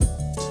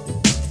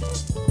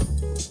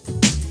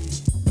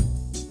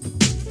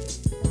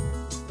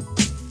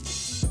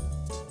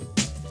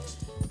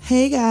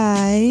Hey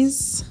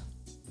guys.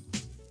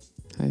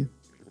 Hi.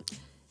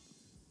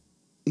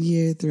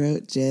 Your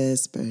throat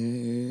just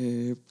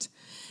burped.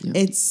 Yep.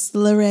 It's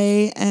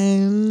Lorraine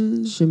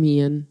and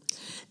Shamian.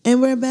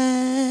 And we're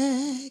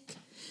back.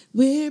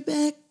 We're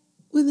back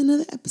with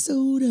another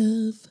episode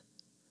of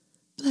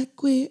Black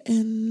Queer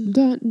and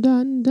Dun,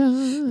 dun,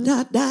 dun.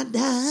 dot dot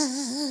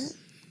dot.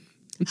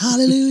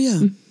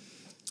 Hallelujah.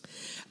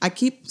 I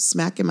keep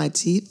smacking my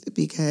teeth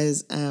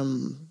because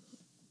that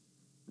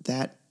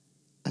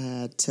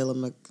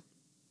Tillamook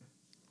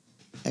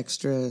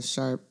extra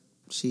sharp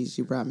cheese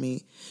you brought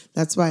me.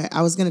 That's why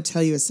I was gonna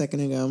tell you a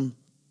second ago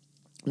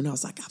when I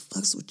was like, I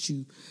fucks with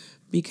you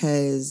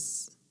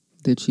because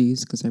The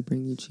cheese, because I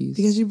bring you cheese.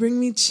 Because you bring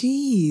me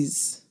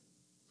cheese.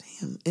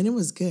 Damn. And it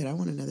was good. I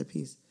want another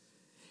piece.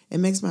 It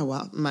makes my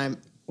mouth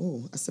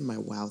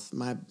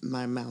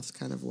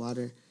kind of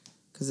water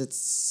because it's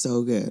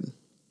so good.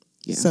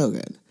 Yeah. So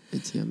good.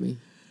 It's yummy.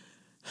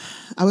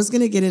 I was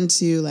going to get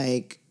into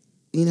like,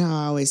 you know how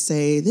I always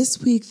say, this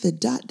week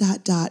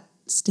the ...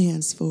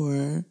 stands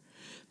for,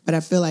 but I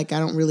feel like I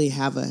don't really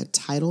have a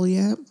title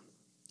yet.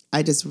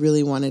 I just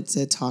really wanted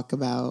to talk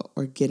about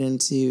or get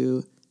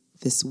into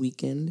this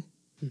weekend.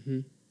 Mm-hmm.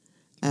 Which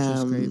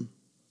is great.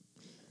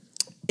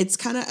 It's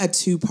kind of a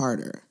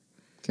two-parter.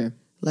 Okay.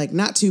 Like,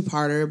 not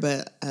two-parter,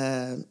 but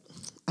I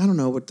don't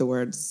know what the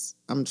words,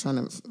 I'm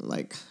trying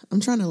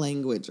to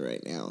language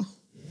right now.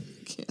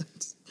 I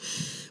can't.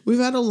 We've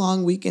had a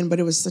long weekend, but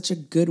it was such a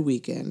good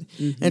weekend.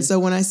 Mm-hmm. And so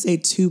when I say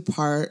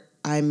two-part,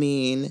 I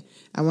mean,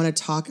 I want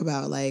to talk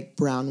about, like,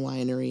 Brown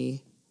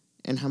Winery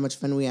and how much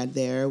fun we had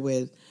there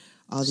with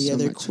all the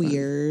other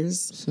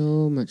queers. Fun.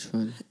 So much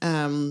fun.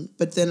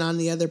 But then on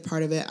the other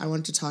part of it, I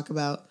want to talk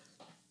about,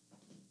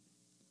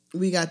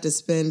 we got to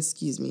spend,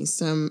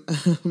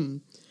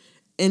 some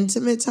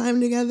intimate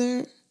time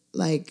together.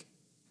 Like,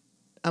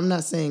 I'm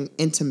not saying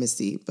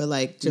intimacy, but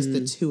like just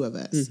the two of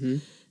us. Mm-hmm.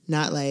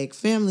 Not like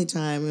family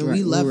time. And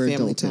we love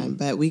family time,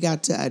 but we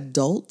got to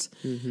adult.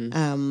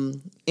 Mm-hmm.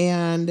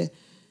 And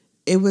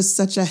it was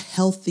such a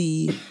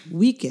healthy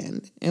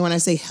weekend. And when I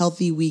say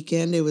healthy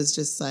weekend, it was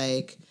just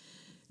like,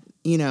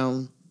 you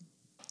know,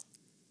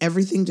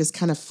 everything just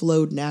kind of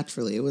flowed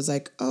naturally. It was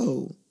like,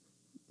 oh,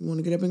 you want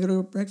to get up and go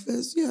to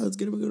breakfast? Yeah, let's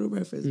get up and go to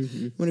breakfast.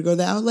 Mm-hmm. Want to go to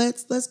the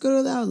outlets? Let's go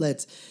to the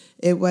outlets.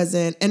 It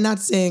wasn't, and not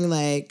saying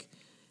like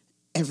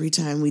every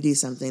time we do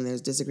something,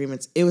 there's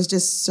disagreements. It was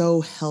just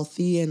so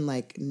healthy and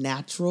like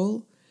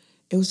natural.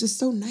 It was just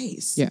so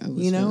nice. Yeah, it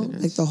was really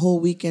nice. Like the whole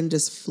weekend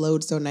just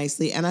flowed so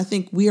nicely. And I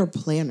think we are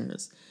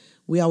planners.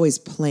 We always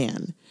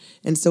plan.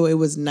 And so it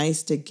was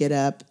nice to get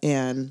up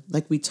and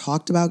like we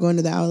talked about going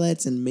to the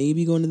outlets and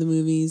maybe going to the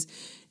movies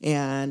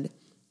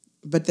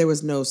but there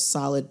was no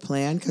solid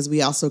plan because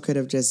we also could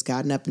have just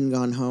gotten up and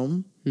gone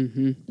home.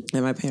 Mm-hmm.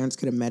 And my parents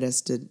could have met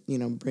us to,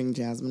 bring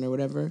Jasmine or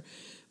whatever.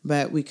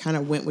 But we kind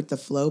of went with the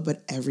flow,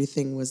 but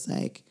everything was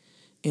like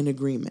in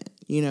agreement.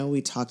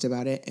 We talked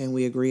about it and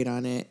we agreed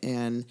on it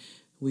and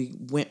we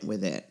went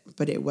with it.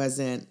 But it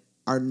wasn't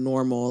our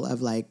normal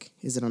of like,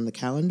 is it on the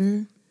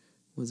calendar?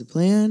 Was it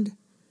planned?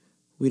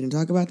 We didn't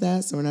talk about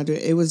that, so we're not doing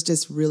it. It was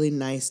just really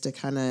nice to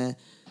kind of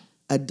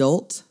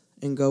adult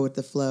and go with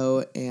the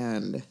flow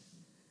and,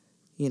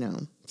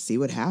 see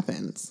what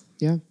happens.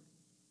 Yeah.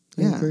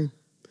 I agree.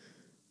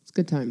 It's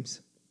good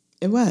times.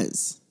 It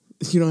was.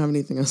 You don't have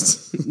anything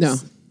else? No.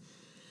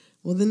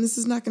 Well, then this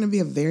is not going to be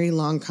a very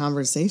long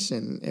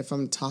conversation if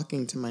I'm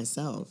talking to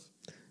myself.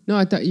 No,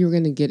 I thought you were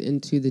going to get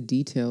into the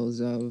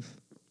details of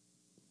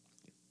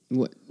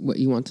what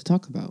you want to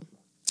talk about.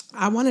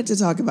 I wanted to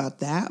talk about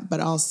that, but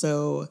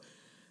also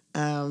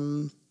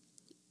Brown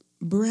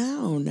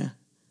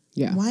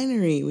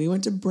Winery. We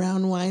went to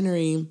Brown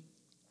Winery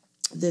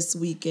this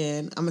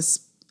weekend. I'm going to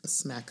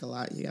smack a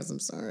lot, you guys. I'm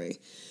sorry.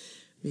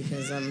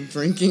 Because I'm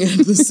drinking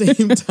at the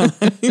same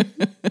time.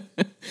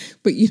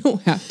 But you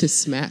don't have to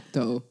smack,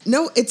 though.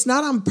 No, it's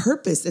not on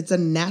purpose. It's a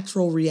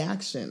natural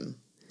reaction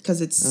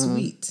because it's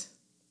sweet.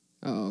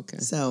 Oh, okay.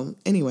 So,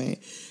 anyway,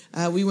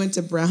 we went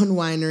to Brown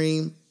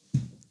Winery,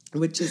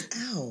 which is,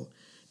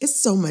 it's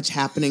so much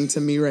happening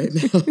to me right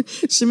now.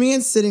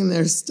 Shamian's sitting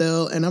there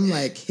still, and I'm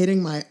like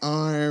hitting my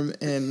arm,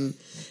 and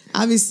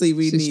obviously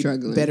we need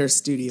better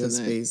studio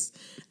space.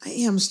 I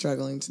am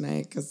struggling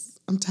tonight because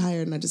I'm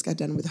tired, and I just got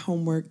done with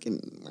homework,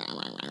 and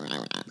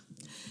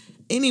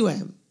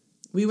anyway,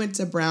 we went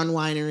to Brown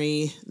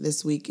Winery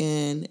this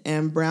weekend,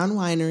 and Brown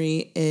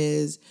Winery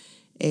is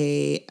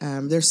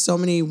there's so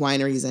many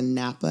wineries in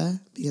Napa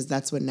because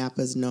that's what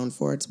Napa is known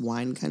for. It's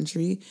wine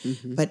country,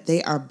 but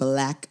they are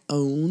Black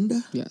owned.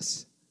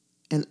 Yes.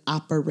 And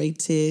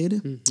operated.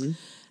 Mm-hmm.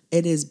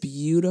 It is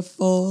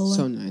beautiful.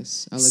 So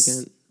nice.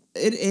 Elegant.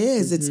 It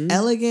is. It's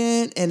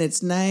elegant and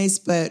it's nice,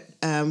 but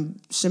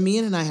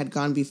Shamian and I had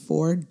gone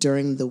before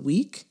during the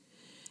week,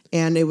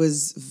 and it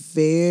was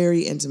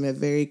very intimate,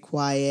 very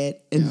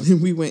quiet. And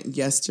then we went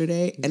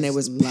yesterday, and it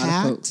was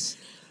packed.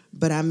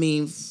 But I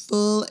mean,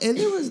 full. And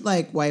there was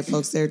like white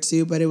folks there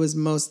too, but it was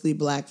mostly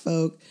Black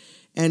folk.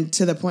 And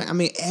to the point, I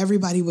mean,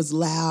 everybody was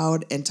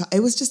loud and it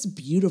was just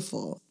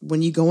beautiful.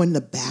 When you go in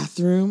the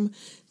bathroom,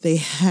 they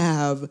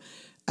have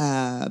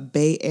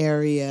Bay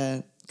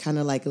Area kind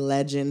of like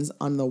legends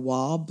on the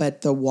wall,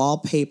 but the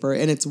wallpaper,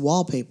 and it's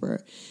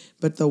wallpaper,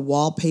 but the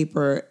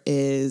wallpaper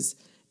it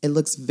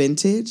looks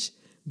vintage,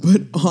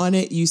 but on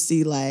it you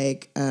see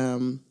like,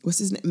 what's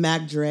his name?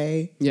 Mac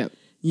Dre. Yep.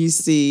 You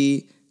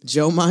see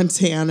Joe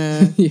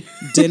Montana,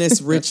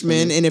 Dennis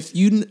Richmond. And if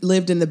you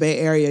lived in the Bay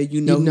Area,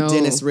 you know who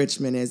Dennis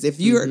Richmond is. If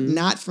you're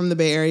not from the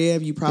Bay Area,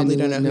 you probably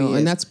don't know who he is.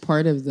 And that's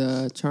part of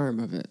the charm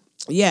of it.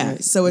 Yeah.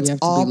 Right? So it's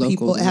all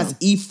people. It has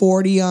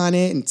E40 on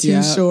it and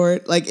Too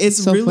Short. Like,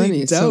 it's so really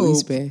funny. Dope. It's so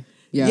East Bay.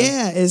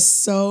 Yeah, it's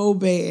so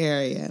Bay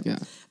Area. Yeah.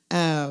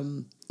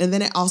 And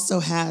then it also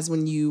has,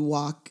 when you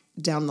walk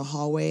down the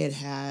hallway, it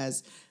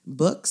has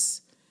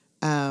books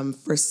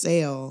for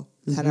sale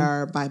that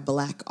are by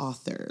Black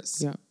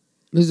authors. Yeah.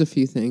 There's a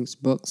few things,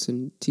 books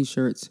and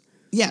T-shirts.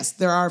 Yes,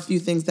 there are a few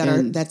things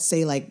that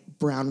say like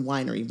Brown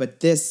Winery,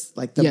 but this,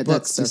 like the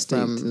books are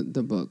from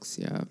the books,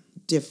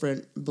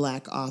 different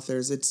Black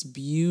authors. It's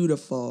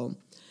beautiful.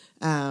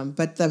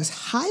 But the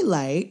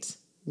highlight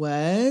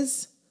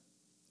was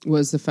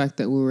the fact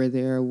that we were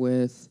there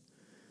with,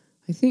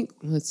 I think,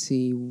 let's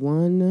see,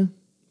 1,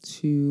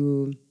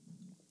 2,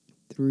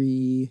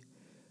 3,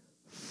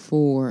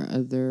 4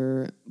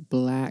 other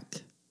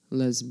Black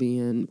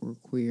lesbian or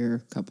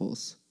queer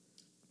couples.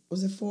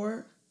 Was it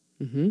 4?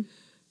 Mm-hmm.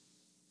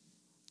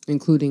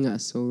 Including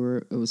us.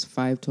 So it was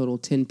 5 total,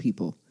 10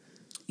 people.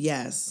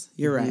 Yes,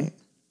 you're right.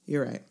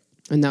 You're right.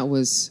 And that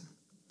was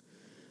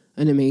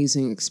an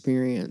amazing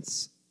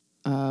experience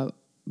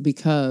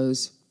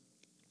because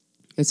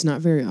it's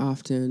not very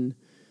often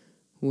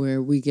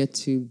where we get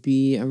to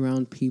be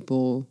around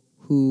people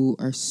who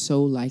are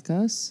so like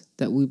us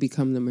that we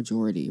become the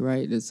majority,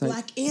 right? It's like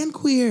Black and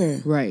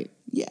queer. Right.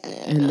 Yeah.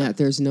 And that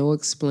there's no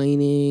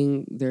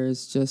explaining.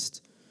 There's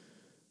just,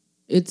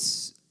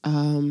 it's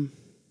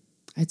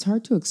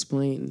hard to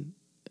explain.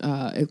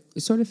 It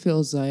sort of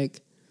feels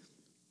like,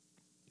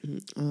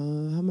 what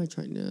am I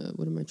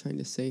trying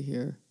to say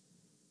here?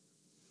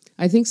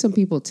 I think some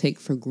people take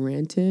for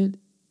granted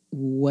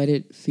what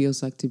it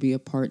feels like to be a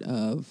part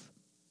of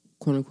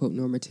quote unquote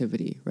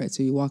normativity, right?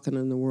 So you walk out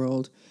in the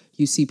world,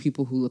 you see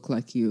people who look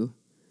like you.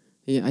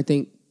 Yeah, I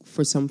think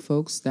for some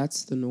folks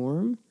that's the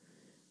norm,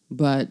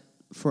 but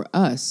for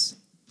us,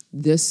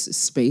 this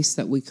space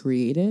that we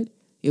created,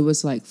 it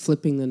was like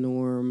flipping the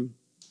norm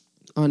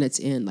on its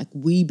end. Like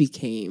we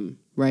became,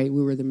 right?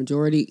 We were the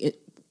majority,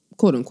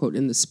 quote unquote,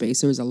 in the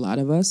space. There was a lot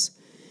of us.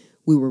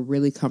 We were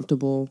really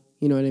comfortable.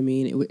 You know what I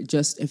mean?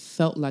 It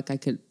felt like I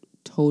could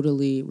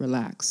totally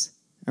relax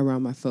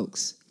around my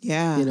folks.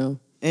 Yeah. You know?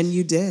 And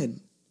you did.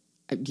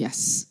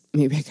 Yes.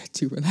 Maybe I got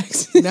too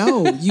relaxed.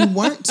 No, you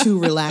weren't too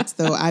relaxed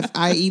though.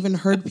 I even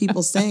heard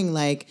people saying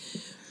like,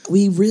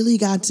 we really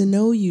got to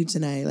know you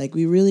tonight. Like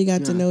we really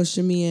got to know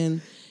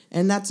Shamian,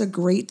 and that's a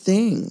great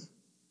thing.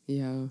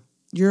 Yeah.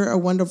 You're a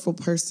wonderful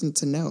person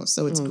to know.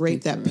 So it's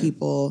great that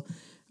people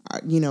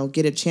are,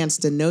 get a chance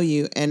to know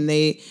you, and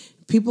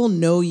people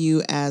know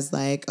you as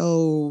like,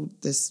 oh,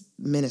 this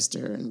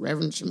minister and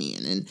Reverend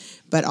Shamian,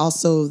 but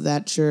also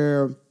that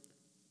you're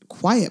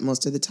quiet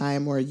most of the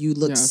time, or you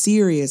look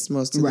serious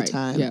most of the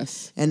time.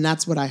 Yes. And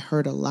that's what I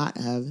heard a lot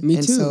of. Me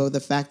too. So the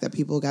fact that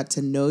people got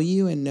to know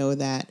you and know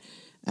that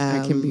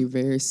I can be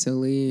very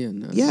silly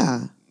and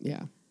yeah,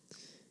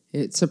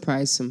 it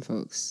surprised some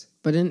folks,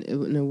 but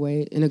in a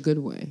way, in a good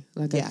way.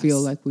 Like I feel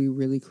like we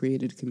really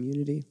created a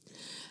community.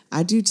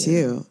 I do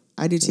too.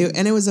 I do too.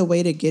 And it was a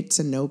way to get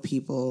to know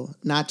people,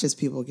 not just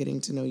people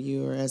getting to know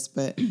you or us,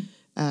 but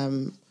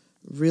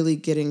really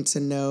getting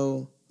to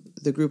know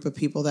the group of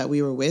people that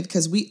we were with,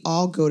 because we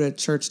all go to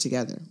church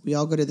together. We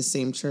all go to the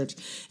same church.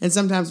 And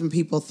sometimes when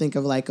people think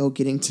of like, oh,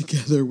 getting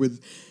together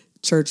with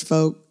church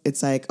folk,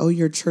 it's like, oh,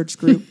 your church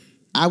group.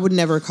 I would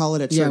never call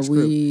it a church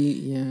group.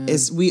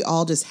 We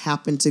all just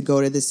happen to go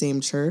to the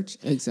same church.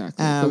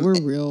 Exactly. But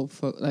we're real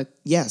folk. Like,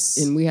 yes.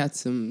 And we had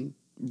some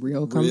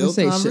real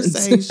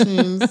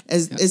conversations.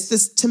 It's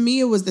this, to me,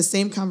 it was the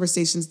same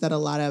conversations that a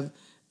lot of,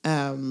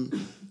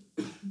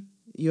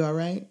 you all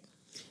right?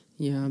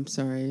 Yeah, I'm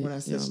sorry. When I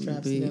said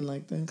straps in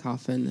like that.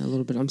 Coughing a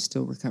little bit. I'm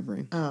still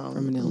recovering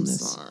from an illness.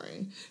 I'm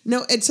sorry.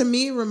 No, to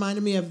me, it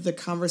reminded me of the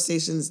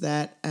conversations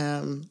that,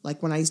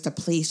 like when I used to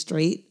play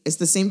straight, it's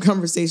the same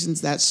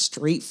conversations that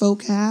straight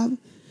folk have,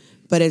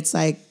 but it's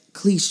like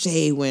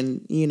cliche when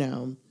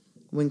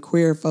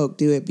queer folk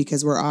do it,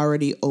 because we're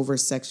already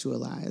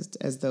over-sexualized,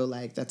 as though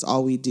like that's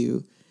all we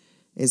do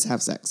is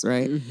have sex,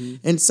 right? Mm-hmm.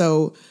 And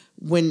so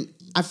when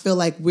I feel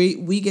like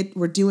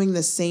we're doing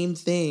the same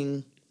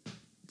thing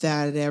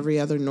that every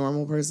other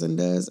normal person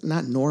does.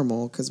 Not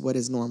normal, because what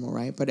is normal,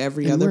 right? But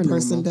every other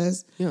person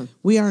does. Yeah.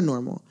 We are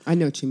normal. I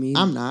know what you mean.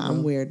 I'm not.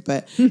 I'm weird.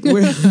 But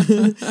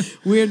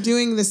we're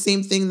doing the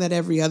same thing that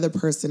every other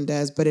person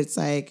does, but it's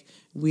like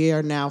we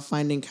are now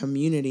finding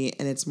community,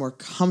 and it's more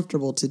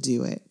comfortable to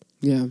do it.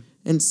 Yeah.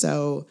 And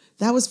so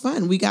that was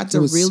fun. We got to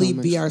really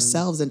be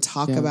ourselves and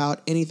talk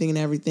about anything and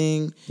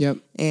everything. Yep.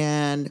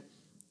 And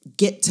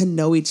get to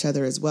know each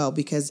other as well.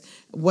 Because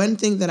one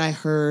thing that I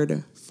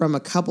heard from a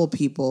couple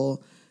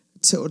people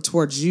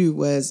towards you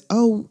was,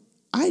 oh,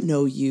 I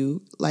know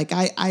you. Like,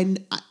 I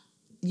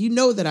you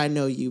know that I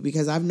know you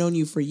because I've known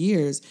you for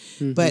years.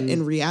 Mm-hmm. But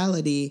in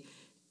reality,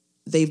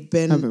 you've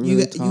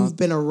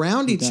been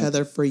around each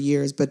other for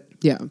years, but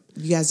you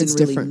guys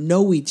didn't really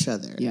know each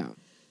other. Yeah.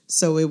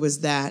 So it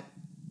was that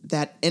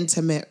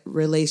intimate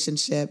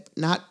relationship,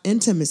 not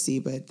intimacy,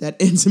 but that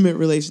intimate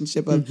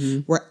relationship of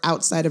we're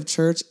outside of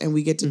church and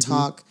we get to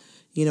talk,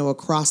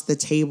 across the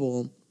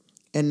table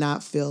and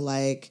not feel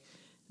like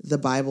the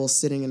Bible's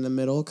sitting in the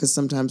middle. Because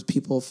sometimes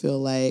people feel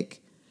like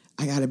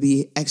I got to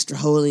be extra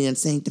holy and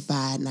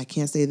sanctified and I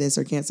can't say this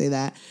or can't say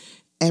that.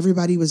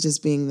 Everybody was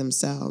just being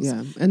themselves.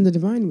 Yeah, and the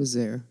divine was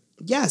there.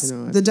 Yes,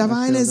 the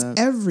divine is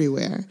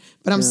everywhere.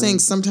 But I'm saying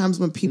sometimes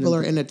when people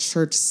are in a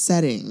church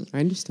setting, I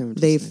understand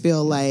what they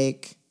feel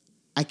like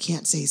I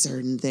can't say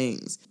certain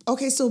things.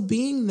 Okay, so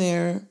being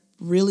there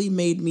really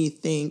made me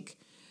think,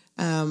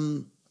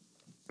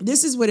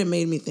 this is what it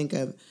made me think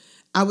of.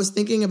 I was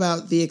thinking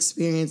about the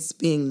experience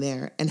being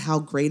there and how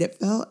great it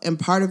felt. And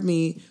part of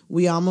me,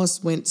 we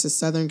almost went to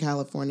Southern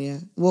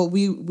California. Well,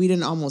 we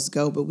didn't almost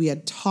go, but we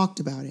had talked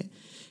about it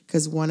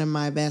because one of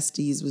my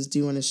besties was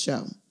doing a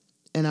show.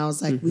 And I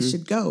was like, we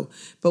should go.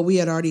 But we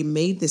had already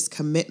made this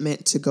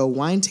commitment to go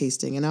wine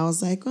tasting. And I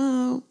was like,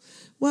 oh,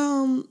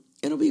 well,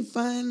 it'll be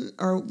fun.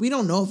 Or we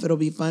don't know if it'll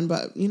be fun,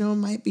 but, it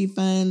might be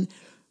fun.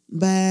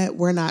 But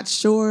we're not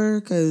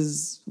sure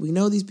because we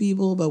know these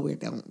people, but we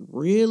don't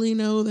really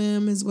know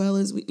them as well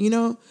as we.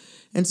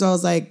 And so I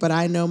was like, but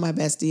I know my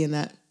bestie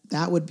and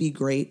that would be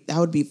great. That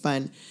would be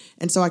fun.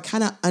 And so I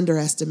kind of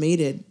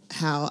underestimated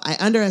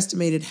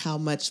how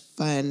much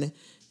fun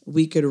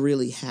we could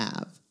really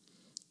have.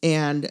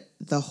 And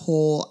the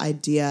whole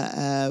idea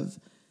of,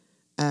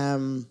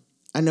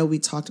 I know we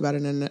talked about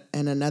it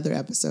in another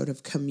episode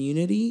of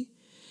community.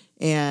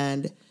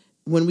 And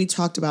when we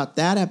talked about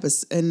that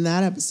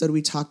episode,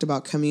 we talked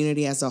about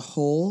community as a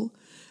whole.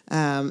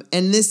 And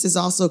this is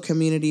also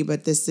community,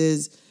 but this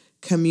is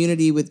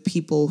community with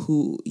people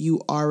who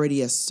you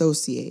already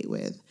associate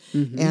with.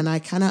 Mm-hmm. And I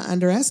kind of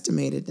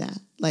underestimated that,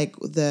 like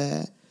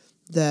the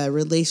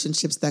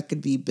relationships that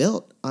could be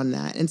built on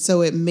that. And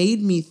so it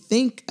made me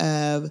think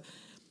of,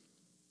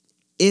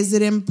 is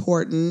it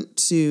important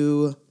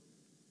to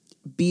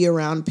be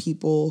around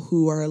people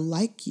who are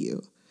like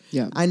you?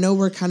 Yeah. I know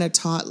we're kind of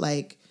taught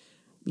like,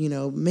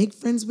 make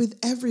friends with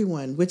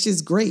everyone, which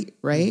is great,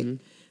 right?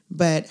 Mm-hmm.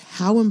 But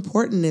how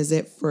important is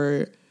it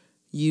for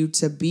you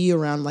to be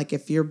around, like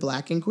if you're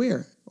Black and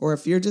queer, or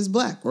if you're just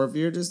Black, or if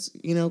you're just,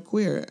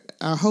 queer?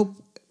 I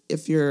hope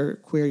if you're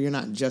queer, you're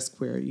not just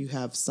queer. You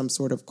have some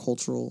sort of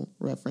cultural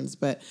reference.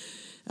 But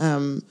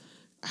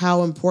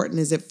how important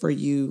is it for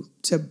you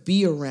to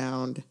be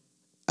around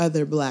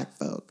other Black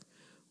folk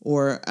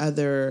or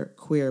other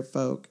queer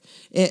folk?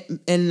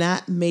 And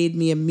that made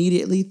me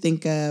immediately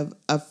think of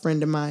a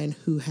friend of mine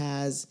who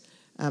has,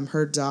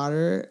 her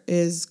daughter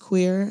is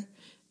queer.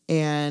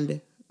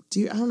 And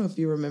I don't know if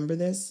you remember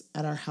this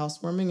at our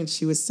housewarming, and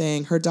she was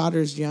saying her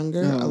daughter's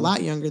younger, a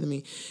lot younger than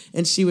me.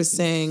 And she was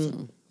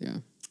saying,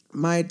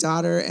 my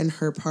daughter and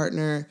her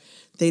partner,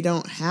 they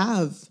don't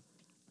have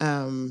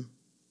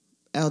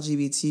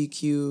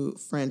LGBTQ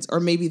friends, or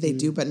maybe they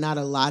do, but not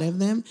a lot of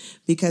them,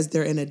 because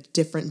they're in a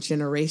different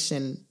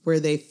generation where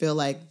they feel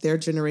like their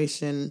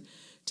generation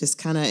just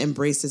kind of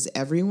embraces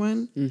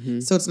everyone. Mm-hmm.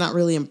 So it's not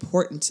really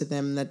important to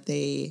them that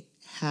they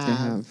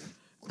have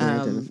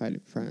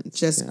queer-identified friends.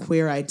 Just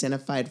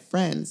queer-identified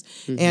friends.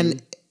 Mm-hmm.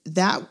 And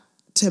that,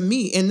 to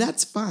me, and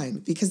that's fine,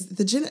 because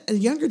the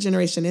younger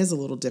generation is a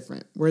little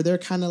different, where they're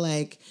kind of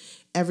like,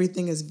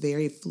 everything is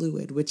very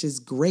fluid, which is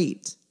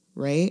great,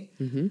 right?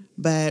 Mm-hmm.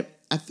 But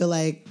I feel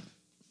like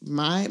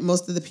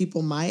most of the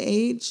people my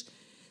age,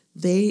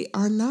 they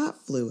are not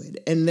fluid,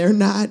 and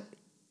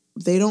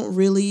they don't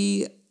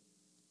really,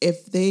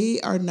 if they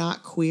are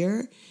not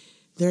queer,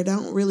 they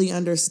don't really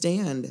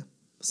understand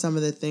some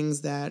of the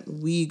things that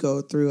we go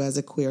through as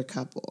a queer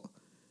couple.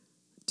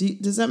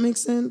 Does that make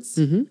sense?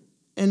 Mm-hmm.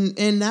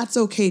 And that's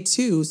okay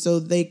too, so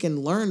they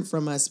can learn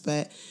from us,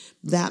 but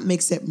that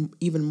makes it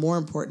even more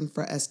important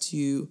for us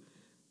to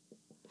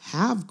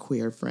have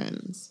queer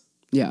friends.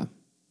 Yeah.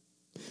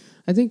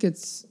 I think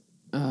it's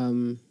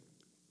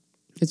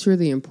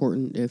really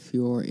important if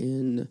you're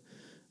in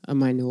a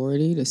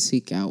minority to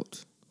seek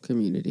out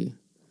community.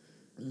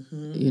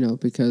 Mm-hmm.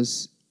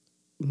 Because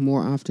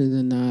more often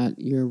than not,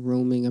 you're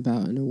roaming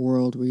about in a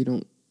world where you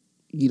don't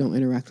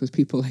interact with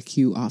people like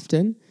you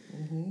often.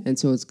 Mm-hmm. And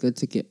so it's good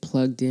to get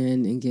plugged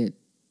in and get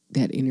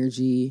that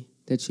energy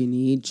that you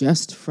need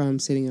just from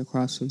sitting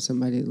across from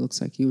somebody that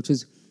looks like you, which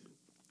is,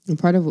 and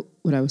part of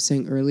what I was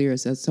saying earlier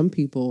is that some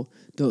people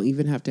don't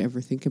even have to ever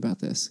think about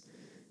this,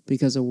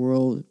 because a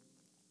world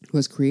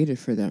was created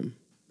for them.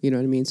 You know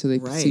what I mean? So they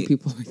see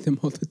people like them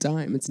all the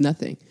time. It's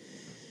nothing.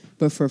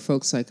 But for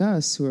folks like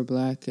us who are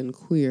Black and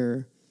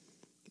queer,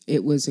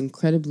 it was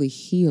incredibly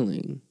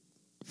healing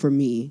for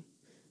me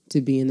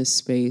to be in a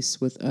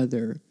space with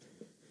other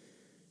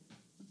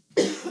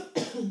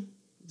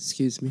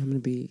Excuse me, I'm going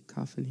to be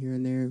coughing here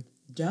and there.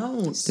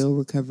 Don't. Still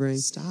recovering.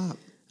 Stop.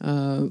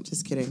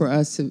 Just kidding. For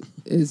us, it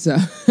is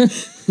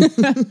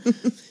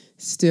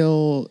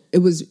still, it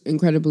was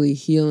incredibly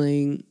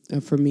healing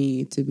for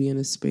me to be in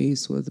a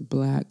space with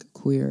Black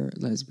queer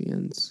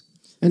lesbians.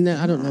 And then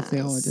I don't know if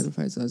they all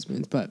identify as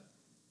lesbians, but,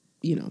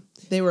 you know.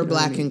 They were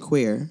Black and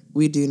queer.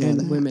 We do know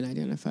that. And women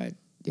identified,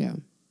 yeah.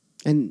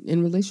 And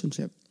in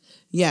relationship.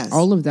 Yes.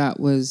 All of that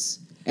was,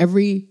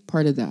 every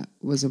part of that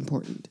was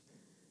important.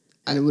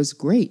 And it was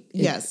great.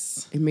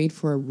 It made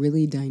for a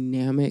really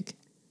dynamic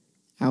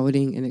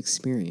outing and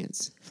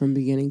experience from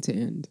beginning to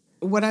end.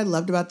 What I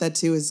loved about that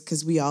too is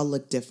because we all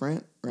look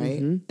different,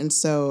 right? Mm-hmm. And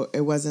so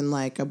it wasn't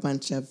like a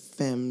bunch of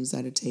femmes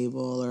at a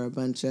table or a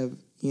bunch of,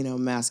 you know,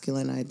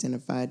 masculine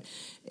identified.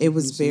 It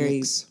was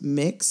very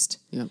mixed.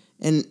 Yep.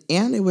 And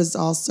it was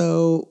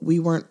also, we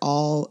weren't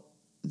all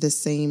the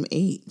same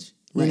age.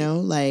 You know,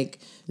 like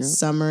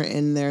some are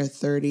in their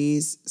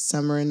 30s,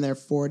 some are in their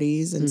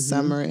 40s, and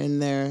some are in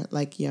their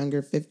like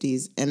younger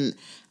 50s. And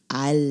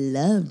I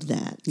loved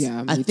that.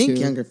 Yeah, I think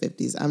too. Younger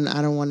 50s.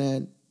 I don't want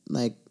to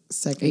like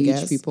second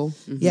guess people.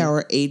 Mm-hmm. Yeah,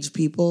 or age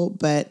people.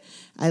 But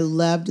I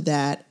loved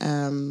that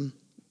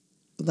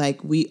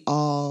like we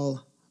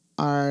all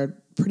are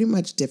pretty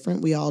much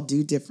different. We all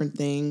do different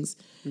things.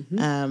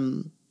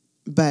 Mm-hmm.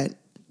 But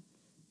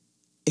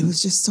it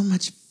was just so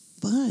much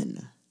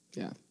fun.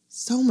 Yeah.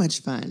 So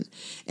much fun.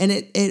 And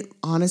it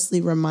honestly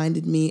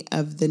reminded me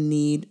of the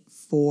need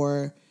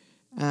for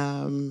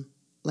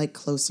like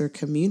closer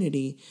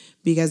community,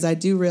 because I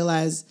do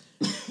realize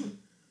I'm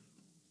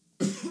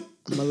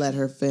gonna let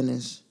her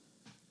finish.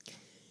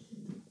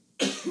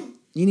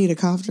 You need a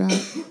cough drop?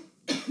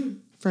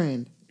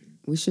 Friend.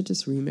 We should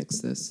just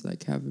remix this,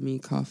 like having me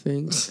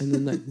coughing and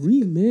then like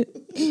remix.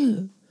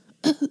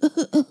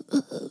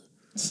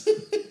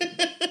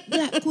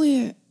 Black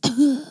queer.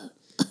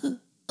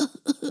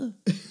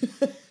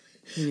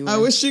 Anyway. I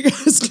wish you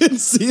guys could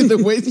see the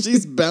way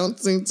she's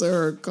bouncing to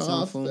her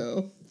cough,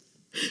 though.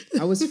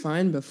 I was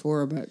fine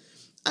before, but...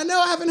 I know,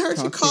 I haven't heard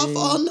you cough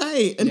all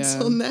night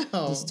until now.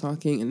 Just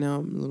talking, and now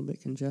I'm a little bit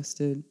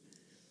congested.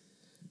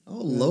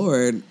 Oh,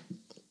 Lord.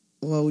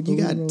 Well, you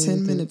got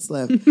 10 minutes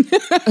left.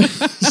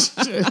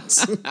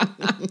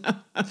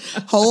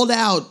 Hold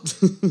out.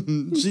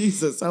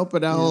 Jesus, help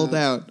it out, hold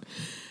out.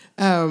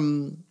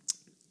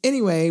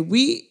 Anyway,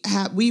 we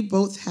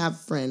both have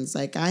friends.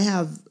 Like, I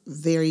have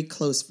very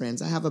close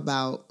friends. I have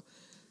about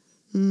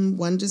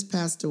one just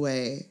passed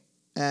away,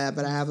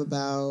 but I have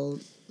about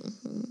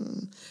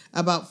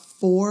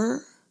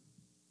four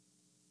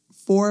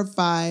or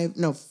five.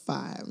 No,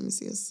 five. Let me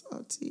see.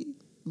 Asati,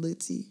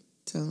 Litty,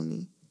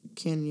 Tony,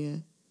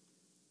 Kenya,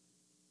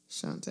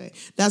 Shantae.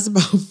 That's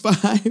about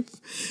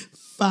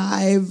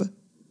five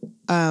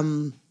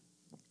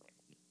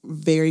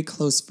very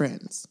close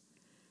friends.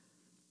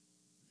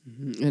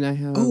 And I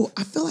have... Oh,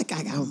 I feel like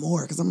I got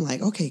more because I'm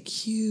like, okay,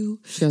 Q.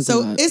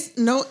 So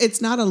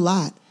it's not a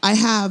lot. I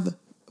have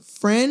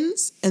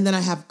friends and then I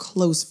have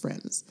close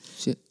friends.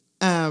 Shit.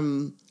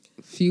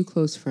 Few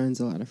close friends,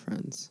 a lot of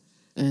friends.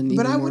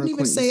 But I wouldn't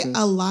even say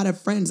a lot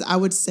of friends. I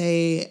would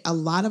say a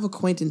lot of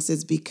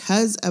acquaintances,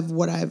 because of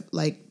what I've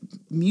like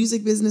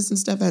music business and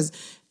stuff has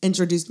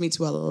introduced me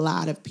to a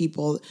lot of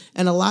people,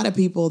 and a lot of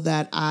people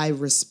that I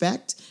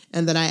respect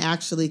and that I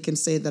actually can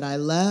say that I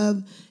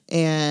love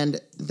and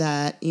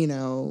that, you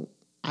know,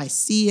 I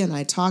see and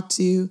I talk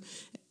to.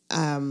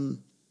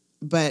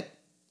 But,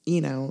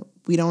 you know,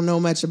 we don't know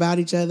much about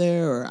each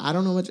other, or I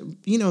don't know much,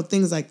 you know,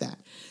 things like that.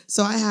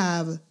 So I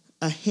have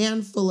a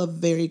handful of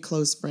very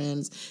close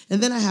friends.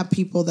 And then I have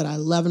people that I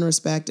love and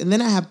respect. And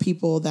then I have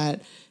people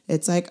that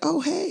it's like, oh,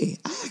 hey,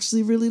 I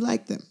actually really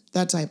like them.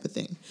 That type of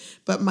thing.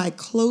 But my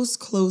close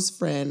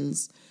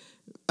friends,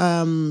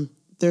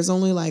 there's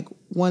only like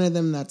one of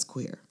them that's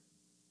queer.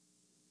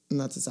 And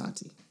that's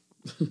Asati.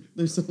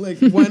 There's like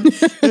one.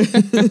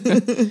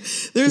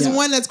 There's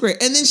one that's queer.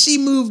 And then she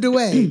moved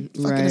away.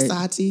 Fucking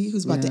Asati,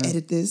 who's about to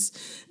edit this.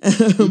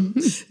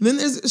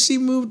 Then she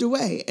moved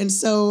away. And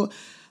so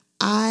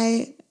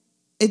I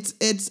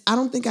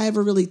don't think I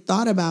ever really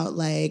thought about,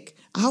 like,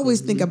 I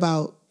always think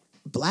about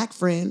Black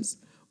friends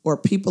or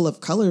people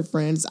of color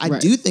friends. I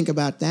do think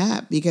about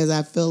that because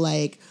I feel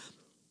like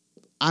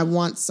I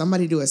want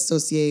somebody to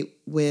associate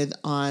with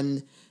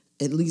on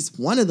at least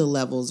one of the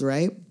levels,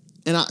 right?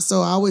 And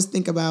so I always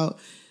think about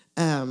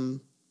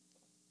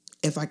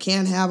if I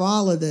can't have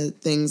all of the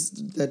things,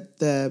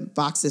 the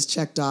boxes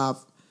checked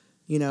off,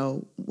 you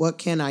know, what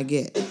can I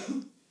get?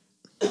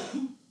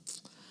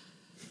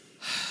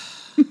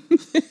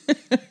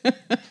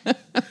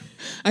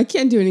 I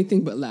can't do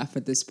anything but laugh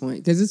at this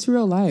point because it's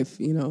real life,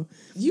 you know.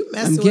 You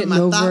messing with my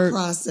thought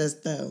process,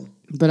 though.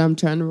 But I'm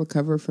trying to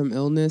recover from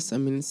illness. I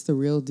mean, it's the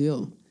real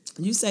deal.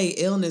 You say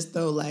illness,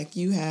 though, like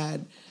you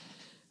had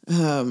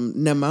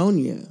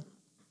pneumonia.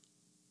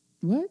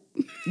 What?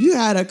 You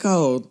had a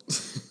cold.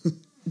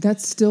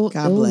 That's still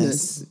God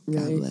illness.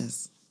 Bless. Right?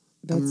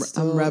 God bless.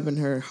 I'm rubbing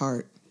her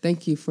heart.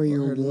 Thank you for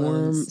your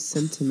warm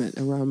sentiment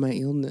around my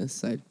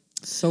illness. I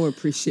so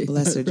appreciate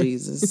Bless that. her,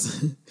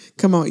 Jesus.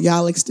 Come on,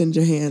 y'all extend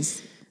your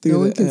hands. No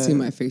one can see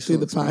my facial through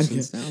the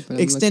expressions podcast. now. But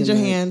Extend your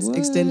hands. Like,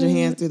 Extend your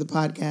hands through the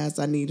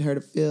podcast. I need her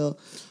to feel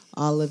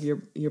all of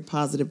your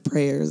positive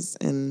prayers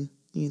and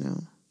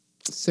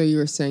So you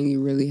were saying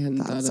you really hadn't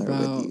thoughts thought are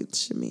about with you,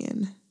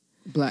 Shamian.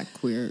 black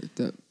queer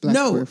queer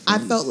No, I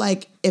friends. felt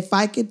like if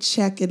I could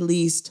check at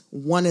least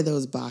one of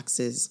those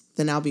boxes,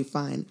 then I'll be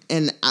fine.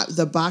 And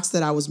the box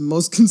that I was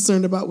most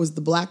concerned about was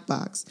the black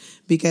box,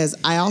 because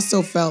I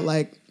also felt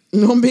like,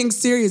 no, I'm being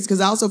serious,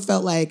 because I also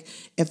felt like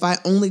if I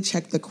only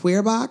checked the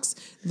queer box,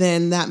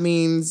 then that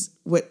means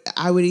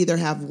I would either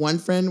have one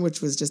friend,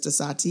 which was just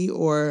Asati,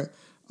 or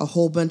a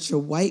whole bunch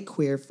of white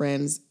queer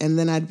friends. And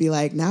then I'd be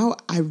like, now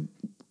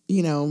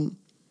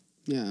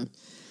Yeah.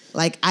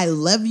 like, I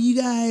love you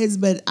guys,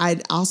 but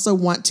I'd also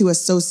want to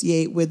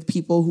associate with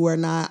people who are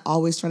not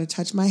always trying to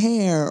touch my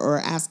hair or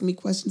ask me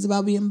questions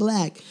about being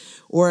black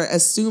or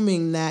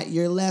assuming that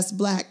you're less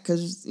black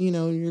because,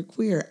 you're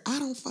queer. I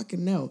don't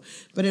fucking know.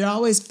 But it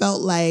always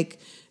felt like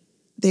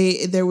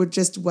there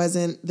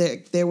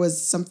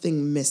was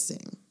something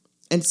missing.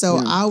 And so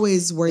I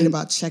always worried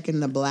about checking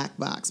the black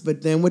box.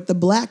 But then with the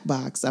black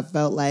box, I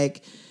felt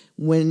like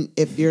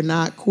if you're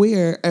not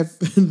queer,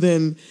 if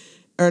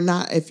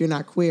you're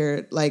not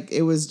queer, like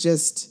it was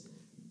just,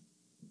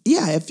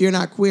 if you're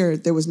not queer,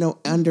 there was no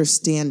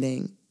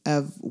understanding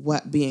of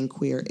what being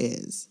queer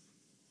is.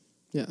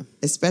 Yeah.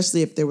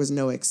 Especially if there was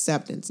no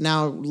acceptance.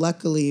 Now,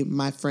 luckily,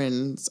 my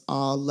friends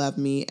all love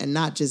me, and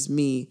not just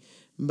me,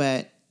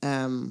 but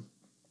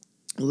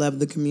love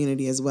the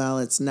community as well.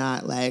 It's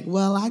not like,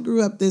 well, I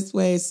grew up this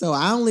way, so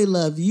I only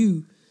love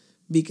you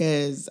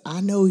because I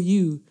know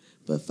you.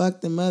 But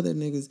fuck them other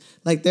niggas.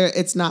 Like,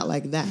 it's not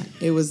like that.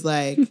 It was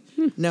like,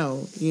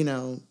 no,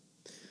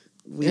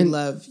 we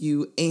love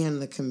you and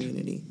the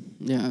community.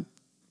 Yeah.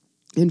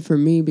 And for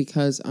me,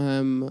 because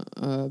I'm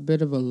a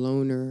bit of a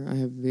loner, I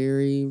have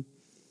very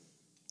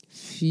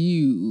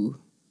few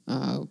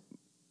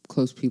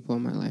close people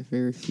in my life,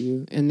 very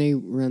few. And they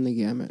run the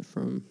gamut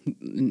from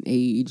an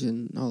age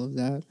and all of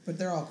that. But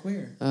they're all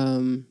queer.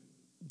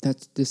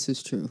 This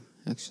is true,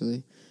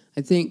 actually.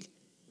 I think...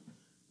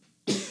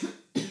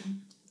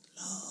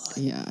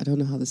 Yeah, I don't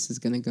know how this is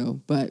going to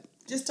go, but...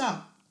 Just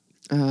talk.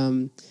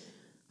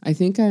 I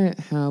think I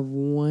have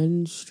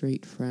one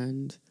straight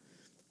friend.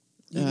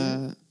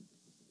 Yeah.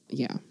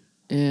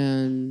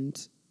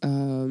 And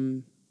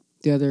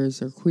the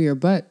others are queer.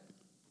 But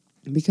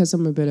because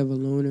I'm a bit of a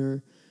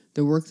loner,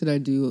 the work that I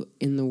do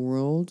in the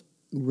world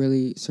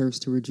really serves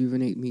to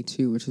rejuvenate me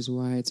too, which is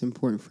why it's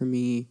important for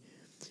me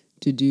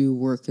to do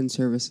work in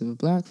service of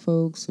black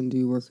folks and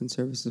do work in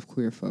service of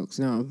queer folks.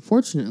 Now,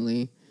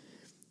 unfortunately...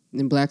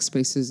 In black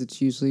spaces,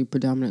 it's usually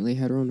predominantly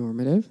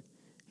heteronormative,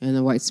 and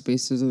the white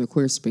spaces or the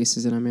queer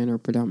spaces that I'm in are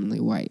predominantly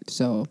white.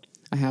 So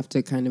I have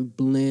to kind of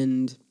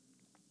blend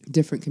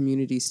different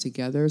communities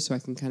together so I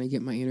can kind of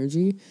get my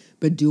energy.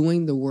 But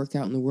doing the work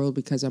out in the world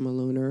because I'm a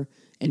loner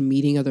and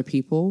meeting other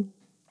people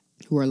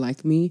who are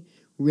like me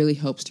really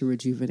helps to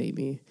rejuvenate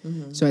me.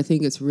 Mm-hmm. So I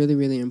think it's really,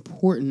 really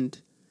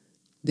important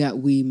that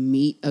we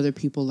meet other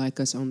people like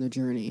us on the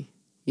journey.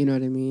 You know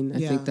what I mean?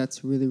 I think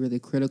that's really, really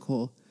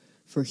critical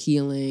for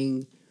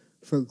healing,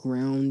 for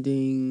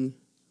grounding,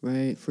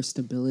 right? For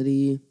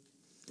stability,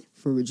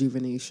 for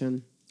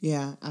rejuvenation.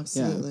 Yeah,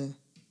 absolutely.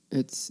 Yeah.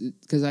 It's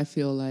because I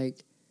feel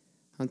like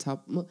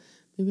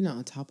maybe not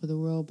on top of the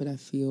world, but I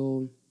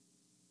feel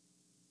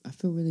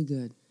really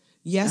good.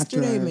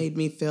 Yesterday made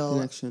me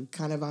feel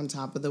kind of on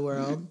top of the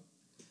world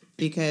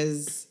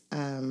because,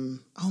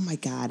 oh my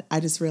God, I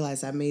just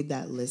realized I made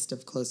that list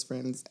of close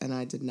friends and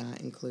I did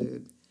not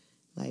include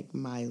like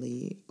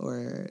Miley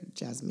or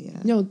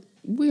Jasmia. No,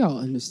 we all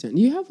understand.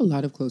 You have a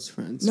lot of close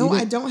friends. No,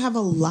 I don't have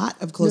a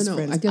lot of close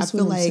friends. I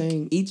feel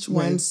like each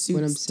one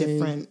suits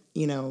different,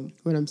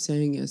 What I'm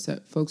saying is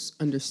that folks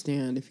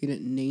understand if you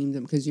didn't name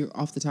them, because you're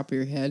off the top of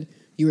your head,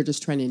 you were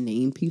just trying to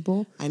name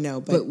people. I know,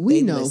 but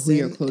we know who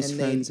your close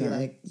friends are.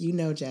 Like,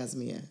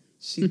 Jasmia.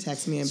 She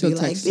texts me and be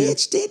like,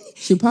 bitch, didn't you?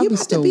 She probably you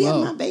about still to be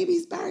will. at my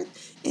baby's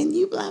birth and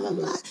you blah, blah,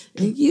 blah.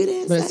 And you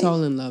didn't But say. it's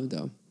all in love,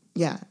 though.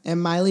 Yeah, and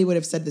Miley would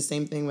have said the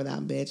same thing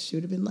without bitch. She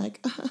would have been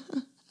like,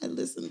 I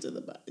listened to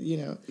the,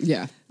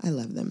 Yeah. I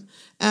love them.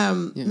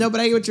 No, but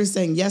I get what you're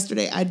saying.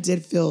 Yesterday, I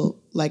did feel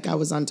like I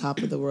was on top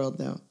of the world,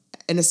 though.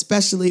 And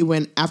especially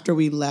after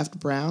we left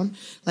Brown,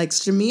 like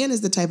Shamian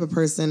is the type of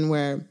person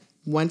where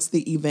once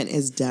the event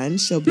is done,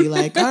 she'll be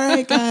like, all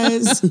right,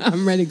 guys.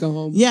 I'm ready to go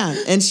home. Yeah,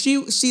 and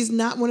she's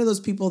not one of those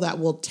people that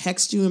will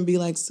text you and be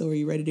like, so are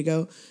you ready to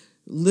go?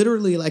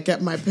 Literally, like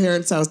at my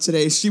parents' house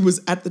today, she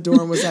was at the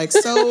door and was like,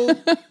 so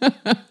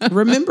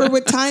remember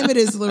what time it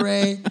is,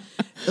 Lorraine?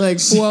 Like,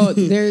 well,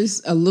 there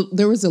was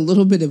a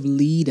little bit of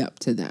lead up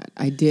to that.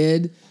 I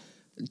did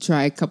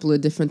try a couple of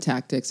different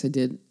tactics. I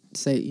did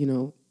say,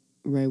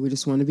 right, we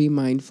just want to be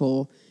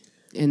mindful.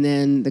 And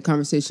then the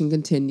conversation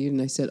continued,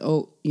 and I said,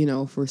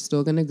 if we're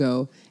still going to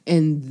go.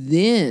 And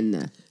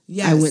then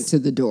I went to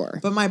the door.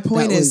 But my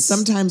point is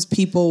sometimes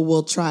people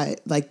will try,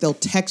 like they'll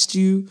text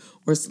you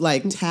or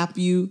like tap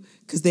you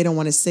because they don't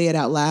want to say it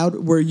out loud,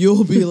 where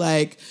you'll be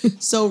like,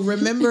 so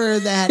remember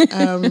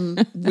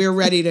that we're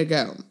ready to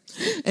go.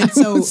 And I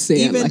so would say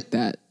even it like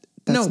that.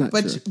 That's no, not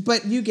but true.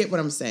 but you get what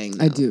I'm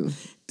saying. I though. do,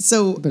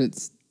 So but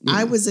it's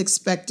I was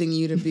expecting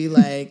you to be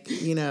like,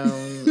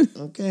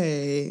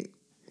 okay,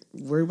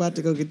 we're about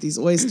to go get these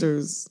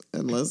oysters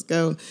and let's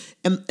go.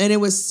 And it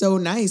was so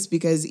nice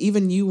because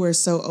even you were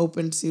so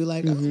open to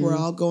like, oh, we're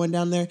all going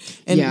down there.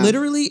 And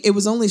literally it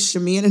was only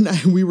Shamin and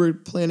I, we were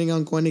planning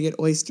on going to get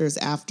oysters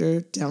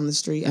after down the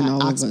street and at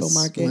all of Oxbow us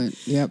Market.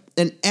 went. Yep.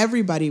 And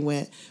everybody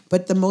went.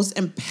 But the most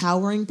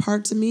empowering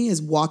part to me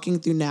is walking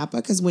through Napa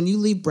because when you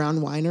leave Brown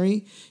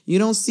Winery, you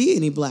don't see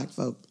any black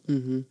folk.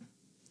 Mm-hmm.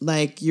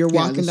 Like you're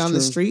walking down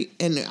the street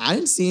and I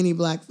didn't see any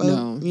black folk,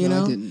 No, I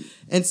didn't.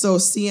 And so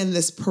seeing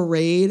this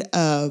parade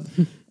of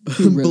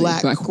Really,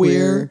 black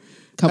queer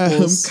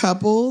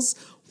couples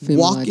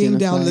walking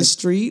down the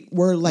street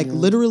were like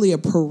literally a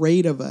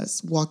parade of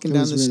us walking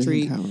down the really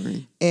street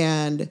empowering.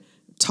 and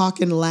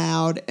talking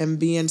loud and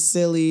being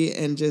silly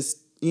and just,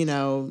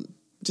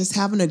 just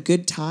having a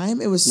good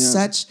time. It was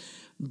such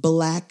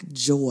black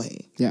joy.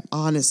 Yeah.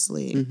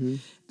 Honestly.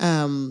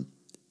 Mm-hmm.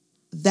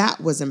 That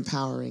was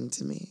empowering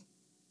to me.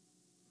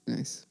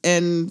 Nice.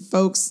 And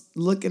folks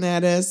looking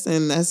at us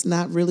and us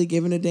not really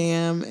giving a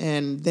damn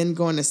and then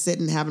going to sit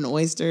and having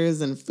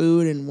oysters and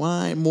food and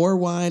wine, more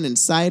wine and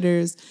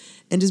ciders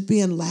and just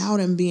being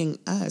loud and being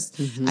us.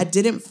 Mm-hmm. I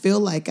didn't feel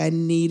like I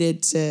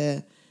needed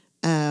to,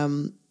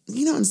 in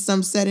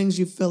some settings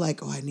you feel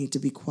like, I need to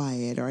be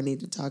quiet or I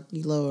need to talk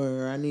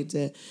lower or I need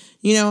to,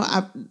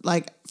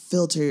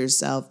 filter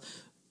yourself.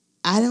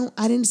 I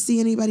didn't see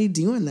anybody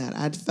doing that.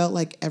 I felt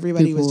like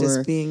everybody was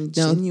just being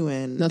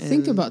genuine. Now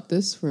think about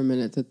this for a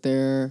minute, that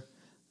there,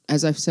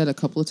 as I've said a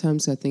couple of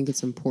times, I think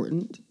it's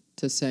important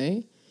to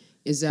say,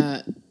 is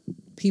that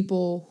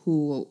people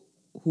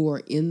who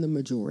are in the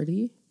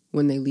majority,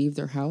 when they leave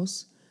their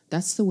house,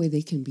 that's the way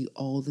they can be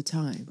all the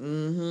time.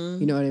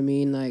 Mm-hmm. You know what I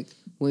mean? Like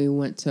when we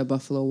went to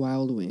Buffalo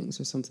Wild Wings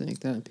or something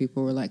like that,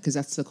 people were like, because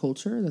that's the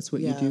culture, that's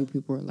what you do.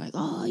 People were like,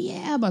 oh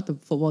yeah, about the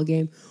football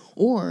game.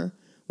 Or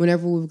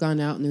whenever we've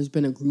gone out and there's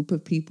been a group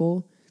of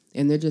people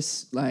and they're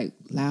just like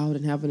loud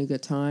and having a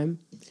good time,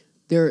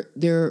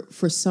 they're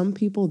for some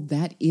people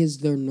that is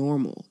their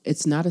normal.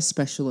 It's not a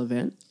special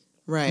event,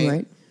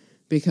 right?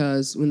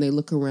 Because when they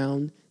look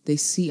around, they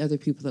see other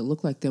people that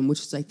look like them, which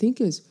is, I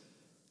think,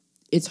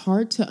 it's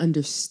hard to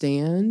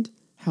understand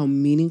how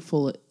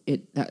meaningful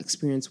that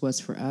experience was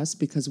for us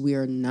because we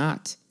are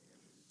not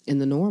in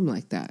the norm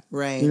like that,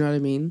 right? You know what I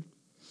mean?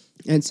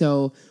 And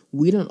so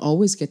we don't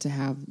always get to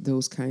have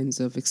those kinds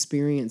of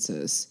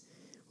experiences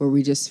where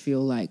we just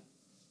feel like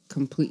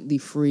completely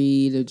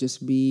free to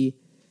just be,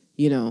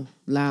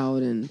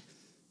 loud and,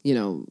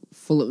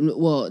 full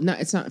of,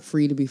 it's not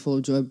free to be full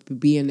of joy, but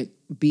be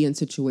in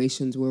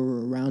situations where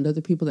we're around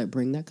other people that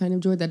bring that kind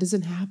of joy. That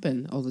doesn't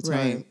happen all the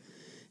time. Right.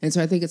 And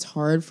so I think it's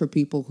hard for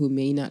people who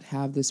may not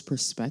have this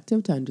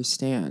perspective to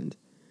understand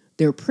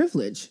their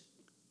privilege.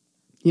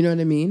 You know what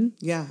I mean?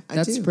 Yeah,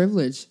 That's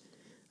privilege.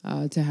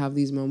 To have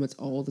these moments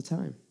all the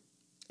time.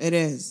 It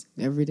is.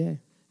 Every day.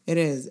 It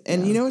is.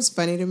 And you know what's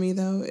funny to me,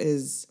 though,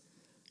 is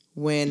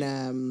when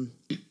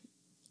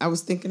I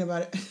was thinking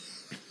about it.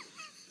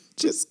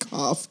 Just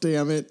cough,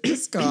 damn it.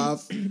 Just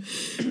cough.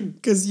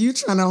 Because you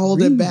trying to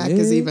hold it back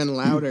is even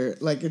louder.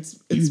 Like,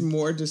 it's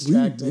more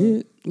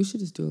distracting. We should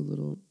just do a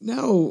little...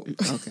 No.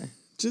 Okay.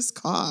 Just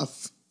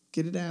cough.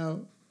 Get it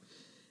out.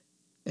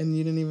 And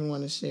you didn't even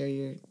want to share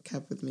your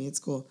cup with me. It's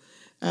cool.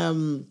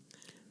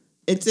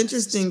 It's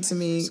interesting to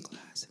me. First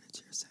glass and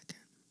it's your second.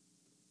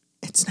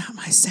 It's not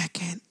my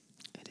second.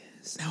 It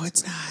is. No,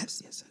 it's not.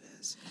 Yes, it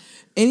is.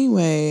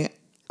 Anyway,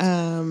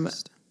 you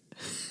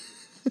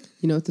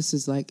know what this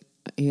is like?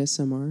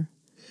 ASMR.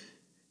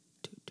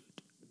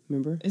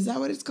 Remember? Is that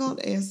what it's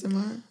called?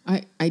 ASMR?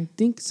 I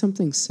think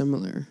something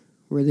similar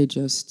where they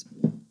just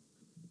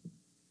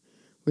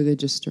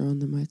are on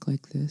the mic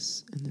like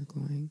this and they're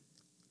going.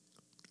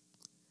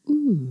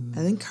 Ooh. I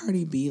think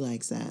Cardi B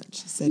likes that.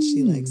 She said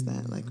she likes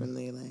that, like when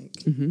they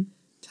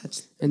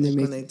touch, and then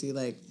when they do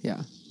like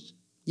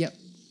yep,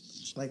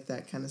 like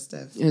that kind of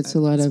stuff. It's a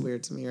lot of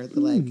weird to me, or the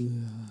like,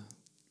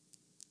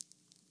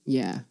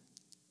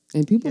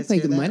 and people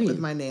pay money with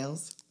my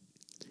nails.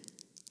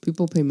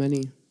 People pay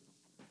money.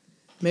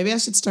 Maybe I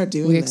should start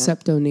doing. We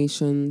accept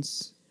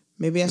donations.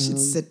 Maybe I should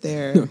sit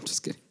there. No, I'm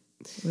just kidding.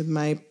 With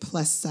my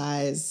plus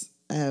size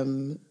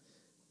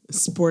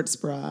sports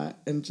bra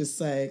and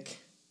just like.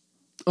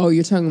 Oh,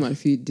 you're talking about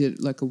if you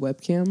did like a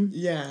webcam?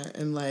 Yeah,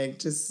 and like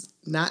just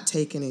not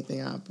take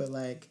anything out, but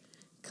like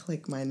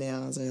click my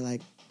nails or like.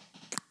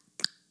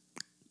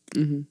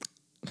 Mm-hmm.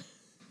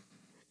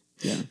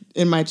 Yeah.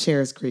 And my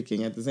chair is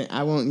creaking at the same.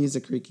 I won't use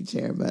a creaky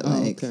chair, but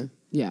like. Okay.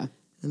 Yeah.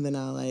 And then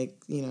I'll like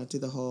do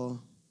the whole.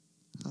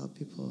 All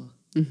people.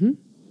 Mm-hmm.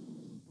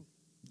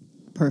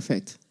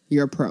 Perfect.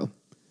 You're a pro.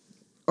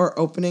 Or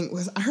opening.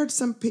 I heard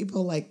some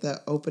people like the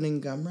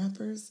opening gum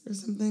wrappers or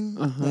something.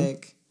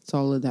 Like it's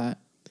all of that.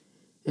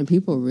 And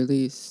people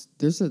really,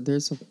 there's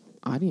a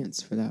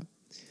audience for that.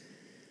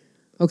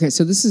 Okay,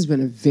 so this has been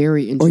a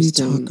very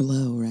interesting... Or you talk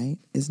low, right?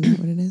 Isn't that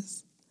what it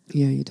is?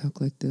 Yeah, you talk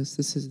like this.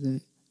 This is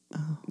the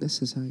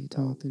This is how you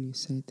talk. Then you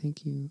say,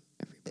 thank you,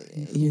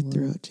 everybody. Your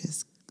throat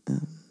just...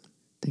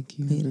 Thank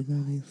you,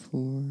 everybody,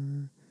 for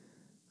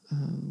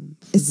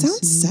it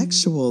sounds listening.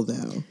 sexual,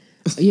 though.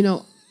 You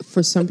know,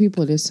 for some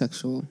people, it is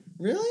sexual.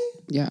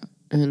 Really? Yeah.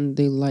 And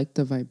they like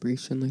the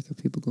vibration. Like if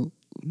people go,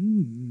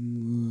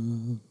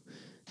 then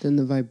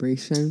the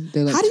vibration.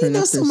 They like How do you turn know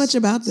up so their much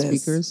about this?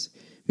 speakers.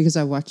 Because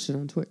I watched it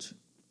on Twitch.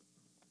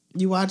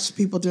 You watch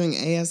people doing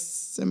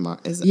ASMR?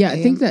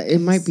 I think that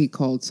it might be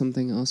called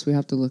something else. We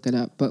have to look it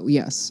up. But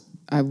yes,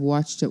 I've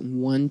watched it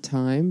one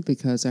time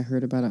because I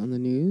heard about it on the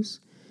news.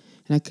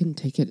 And I couldn't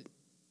take it.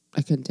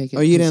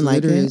 Oh, you didn't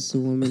like it? It's the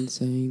woman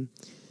saying,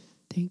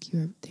 thank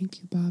you,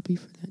 Bobby,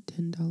 for that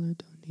 $10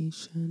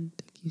 donation.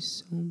 Thank you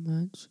so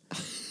much.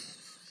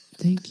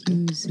 Thank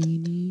you,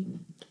 Zini,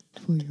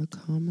 for your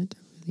comment.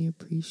 I really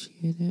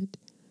appreciate it.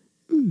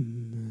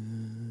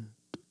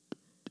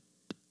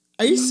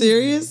 Are you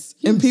serious?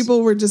 Yes. And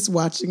people were just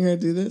watching her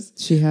do this?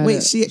 She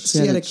had she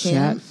had a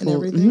cam and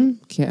everything?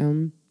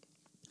 Cam.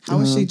 How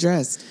was she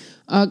dressed?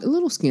 A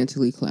little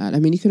scantily clad. I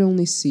mean, you could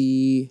only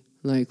see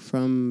like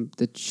from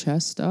the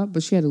chest up,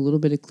 but she had a little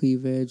bit of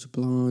cleavage,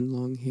 blonde,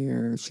 long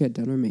hair. She had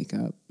done her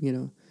makeup, you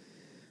know.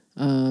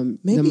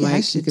 Maybe the mic,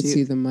 I should you could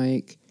see the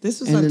mic.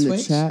 This was and on then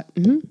Twitch?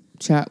 the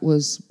chat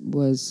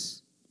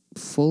was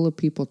full of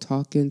people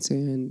talking,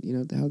 saying, you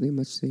know, how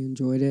much they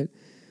enjoyed it.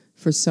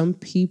 For some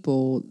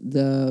people,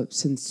 the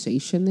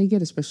sensation they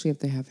get, especially if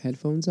they have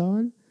headphones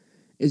on,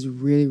 is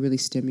really, really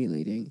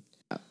stimulating.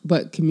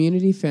 But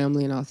community,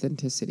 family, and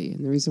authenticity.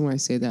 And the reason why I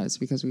say that is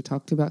because we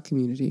talked about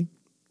community.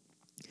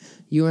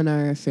 You and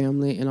I are a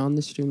family, and on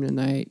the stream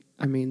tonight,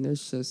 I mean,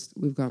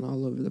 we've gone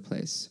all over the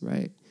place,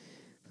 right?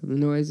 From the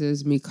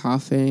noises, me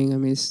coughing, I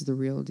mean, this is the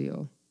real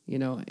deal, you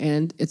know,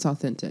 and it's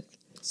authentic.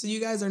 So you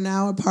guys are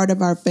now a part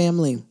of our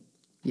family.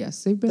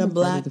 Yes, they've been The a part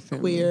Black of the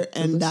family. Queer The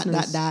and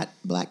listeners-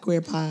 Black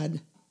Queer Pod.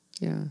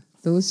 Yeah,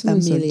 the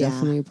listeners Familia. are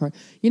definitely a part.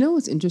 You know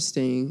what's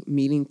interesting?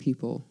 Meeting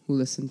people who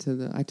listen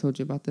to I told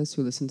you about this,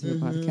 who listen to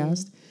the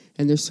podcast,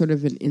 and there's sort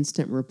of an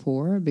instant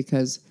rapport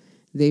because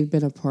they've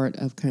been a part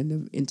of kind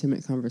of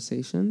intimate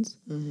conversations.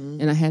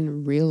 And I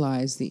hadn't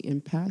realized the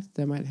impact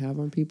that might have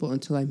on people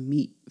until I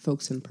meet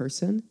folks in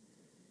person.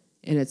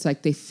 And it's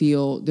like they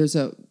feel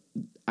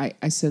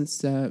I sense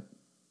that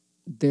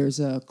there's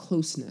a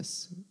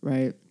closeness,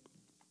 right?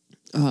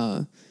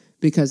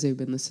 Because they've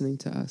been listening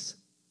to us.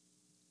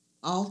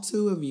 All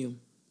two of you.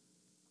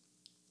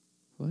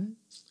 What?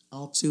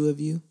 All two of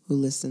you who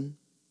listen.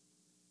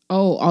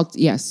 Oh,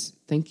 yes.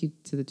 Thank you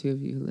to the two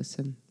of you who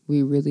listen.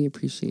 We really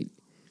appreciate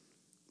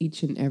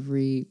each and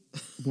every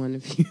one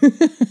of you.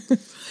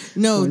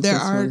 No, there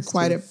are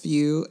quite a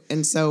few.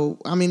 And so,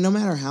 I mean, no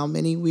matter how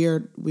many, we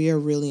are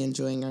really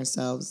enjoying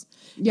ourselves.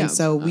 Yeah. And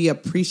so we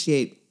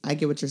appreciate, I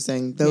get what you're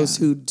saying, those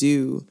who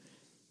do,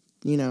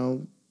 you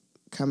know,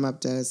 come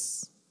up to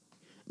us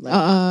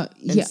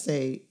and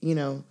say, you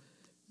know,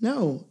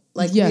 no.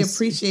 Like, we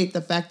appreciate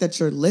the fact that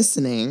you're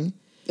listening.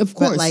 Of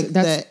course. But, like,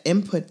 the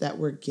input that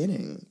we're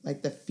getting,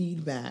 like, the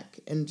feedback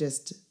and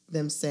just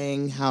them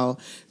saying how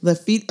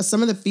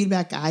some of the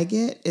feedback I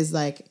get is,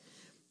 like,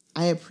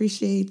 I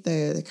appreciate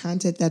the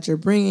content that you're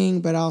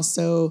bringing, but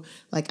also,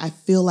 like, I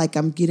feel like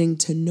I'm getting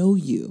to know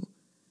you.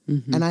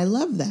 Mm-hmm. And I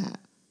love that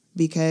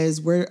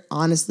because we're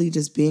honestly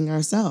just being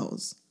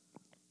ourselves.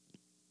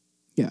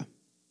 Yeah.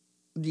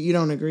 You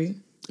don't agree?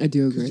 I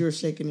do agree. Because you were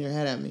shaking your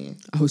head at me.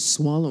 I was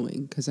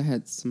swallowing because I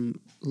had some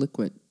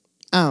liquid.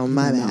 Oh,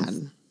 my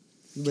bad.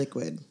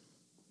 Liquid.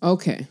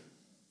 Okay.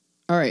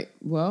 All right.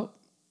 Well,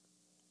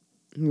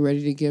 you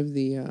ready to give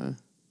the...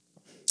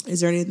 Is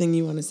there anything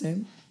you want to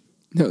say?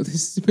 No,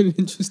 this has been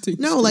interesting.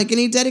 No, like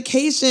any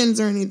dedications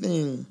or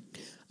anything.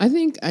 I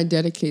think I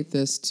dedicate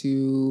this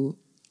to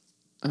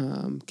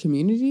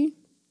community,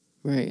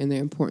 right? And the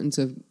importance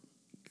of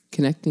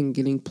connecting,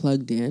 getting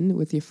plugged in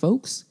with your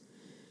folks.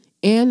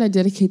 And I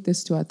dedicate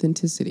this to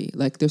authenticity.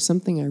 Like, there's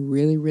something I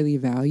really, really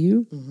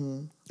value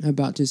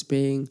about just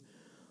being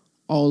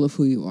all of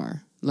who you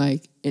are,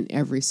 like, in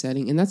every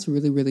setting. And that's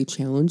really, really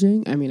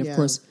challenging. I mean, of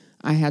course,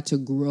 I had to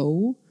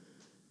grow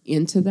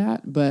into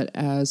that. But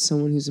as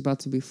someone who's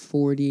about to be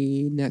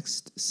 40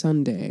 next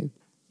Sunday,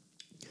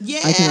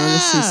 I can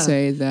honestly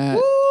say that...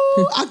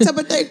 Woo,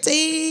 October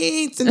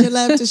 13th, send your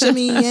love to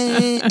Shimmy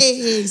and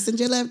hey, send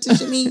your love to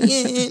Shimmy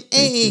and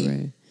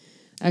hey.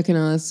 I can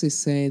honestly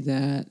say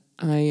that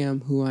I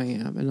am who I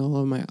am and all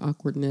of my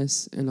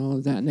awkwardness and all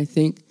of that. And I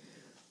think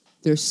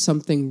there's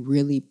something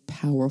really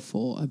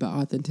powerful about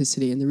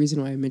authenticity. And the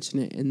reason why I mention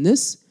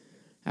it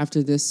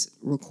after this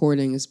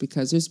recording is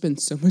because there's been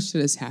so much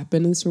that has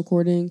happened in this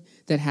recording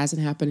that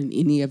hasn't happened in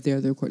any of the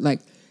other recordings.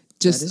 Like,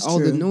 just all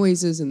the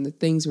noises and the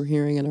things we're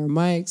hearing in our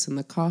mics and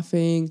the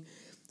coughing.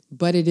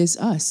 But it is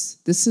us.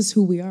 This is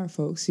who we are,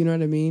 folks. You know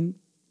what I mean?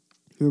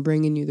 We're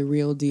bringing you the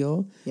real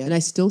deal. Yep. And I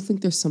still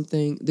think there's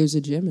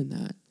a gem in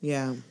that.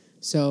 Yeah.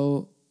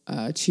 So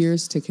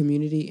cheers to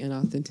community and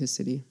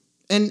authenticity.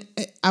 And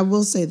I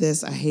will say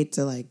this, I hate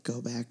to like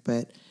go back,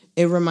 but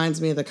it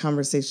reminds me of the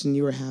conversation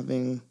you were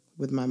having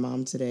with my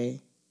mom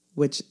today,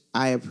 which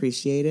I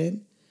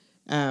appreciated.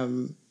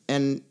 And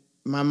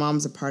my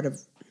mom's a part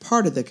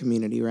of the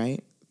community,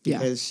 right?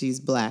 Because she's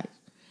Black.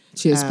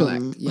 She is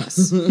Black,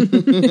 yes.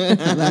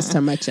 Last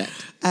time I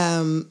checked.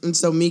 And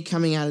so me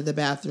coming out of the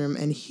bathroom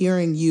and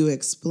hearing you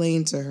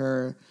explain to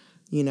her,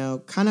 you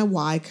know, kind of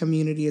why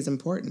community is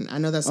important. I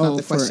know that's not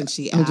the question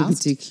she asked.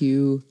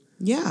 LGBTQ,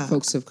 yeah,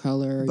 folks of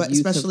color, but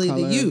youth especially of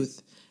color. the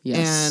youth.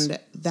 Yes. And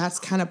that's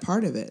kind of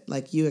part of it.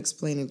 Like you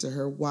explaining to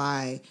her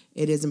why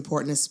it is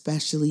important,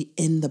 especially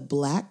in the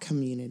Black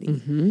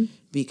community,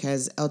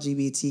 because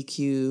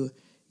LGBTQ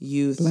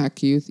youth,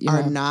 Black youth,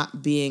 are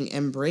not being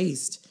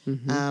embraced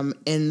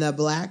in the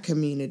Black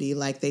community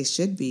like they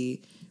should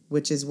be,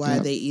 which is why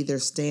they either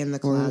stay in the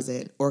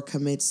closet or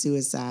commit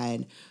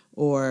suicide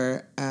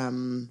or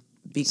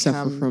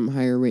suffer from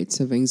higher rates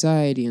of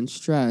anxiety and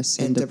stress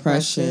and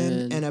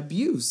depression and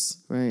abuse.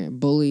 Right,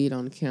 bullied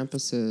on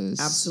campuses.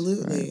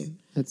 Absolutely. Right.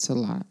 It's a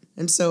lot.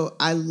 And so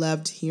I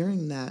loved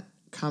hearing that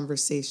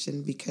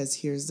conversation because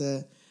here's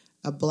a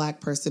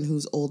Black person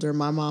who's older.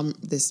 My mom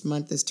this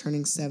month is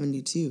turning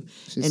 72,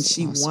 and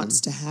she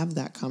wants to have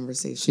that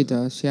conversation. She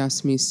does. She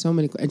asks me so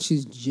many questions, and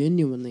she's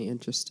genuinely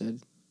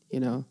interested, you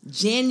know.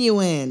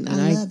 Genuine. And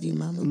I love you,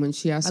 Mama. When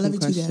she asks me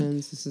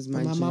questions, this is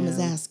my jam. My mom is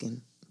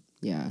asking.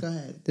 Yeah. Go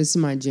ahead. This is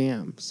my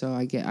jam. So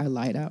I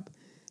light up.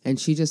 And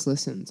she just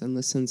listens and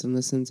listens and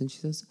listens. And she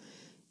says,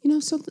 you know,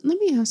 so let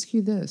me ask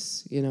you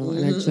this, you know.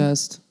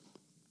 And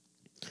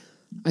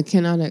I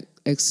cannot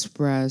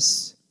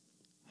express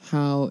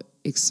how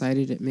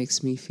excited it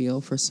makes me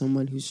feel for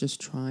someone who's just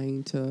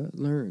trying to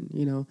learn,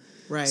 you know.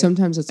 Right.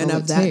 Sometimes it's all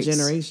it takes.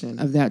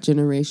 Of that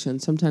generation.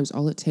 Sometimes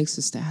all it takes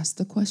is to ask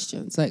the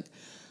questions. Like,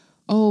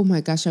 oh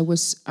my gosh,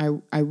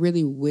 I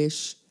really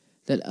wish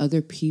that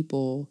other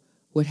people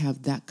would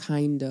have that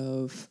kind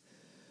of,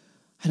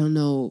 I don't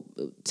know,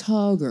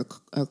 tug or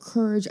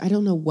courage. I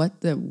don't know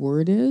what the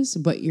word is,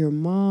 but your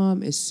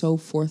mom is so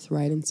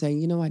forthright in saying,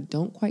 you know, I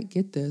don't quite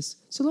get this,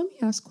 so let me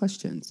ask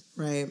questions.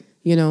 Right.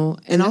 You know,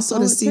 and also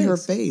to see her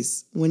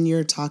face when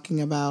you're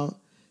talking about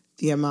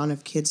the amount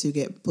of kids who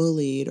get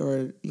bullied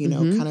or, you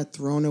know, kind of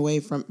thrown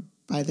away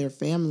by their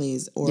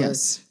families or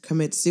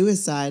commit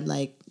suicide,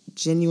 like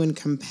genuine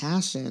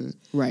compassion,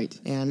 right,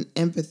 and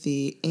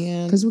empathy,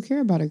 and because we care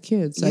about our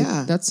kids.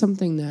 Like, that's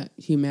something that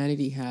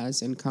humanity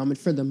has in common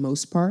for the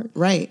most part,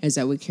 right? Is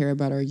that we care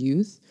about our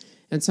youth,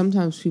 and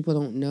sometimes people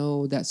don't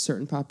know that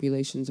certain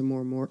populations are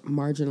more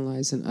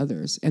marginalized than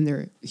others, and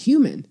they're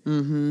human.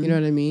 You know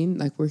what I mean?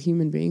 Like, we're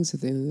human beings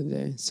at the end of the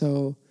day.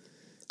 So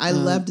I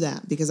loved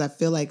that because I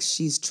feel like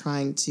she's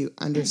trying to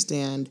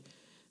understand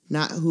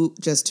not who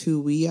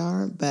we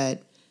are,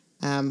 but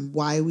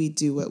why we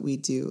do what we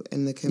do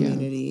in the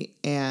community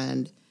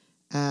and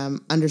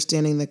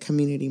understanding the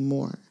community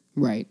more.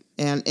 Right.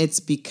 And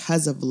it's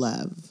because of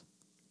love.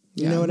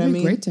 You know what I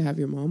mean? Great to have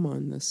your mom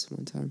on this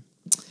one time.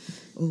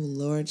 Oh,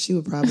 Lord. She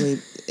would probably...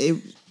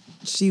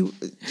 She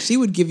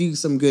would give you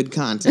some good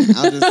content.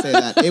 I'll just say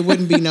that. It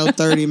wouldn't be no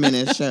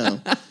 30-minute show.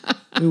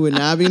 It would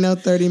not be no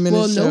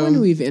 30-minute show. Well, no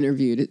one we've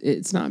interviewed,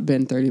 it's not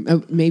been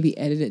 30, maybe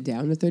edit it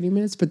down to 30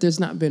 minutes, but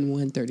there's not been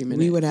one 30-minute.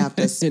 We would have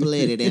to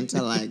split it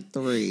into like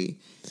 3.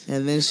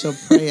 And then she'll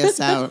pray us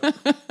out.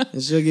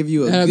 And she'll give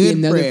you That'll good be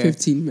another prayer.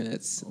 15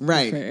 minutes.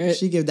 Right.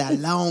 She give that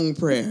long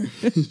prayer.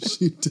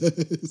 She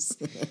does.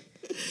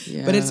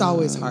 Yeah. But it's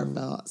always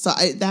heartfelt. So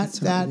that's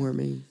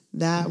heartwarming.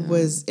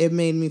 It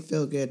made me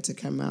feel good to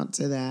come out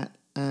to that.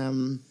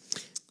 And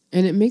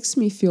it makes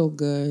me feel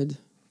good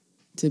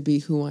to be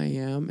who I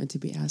am and to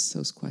be asked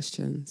those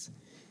questions.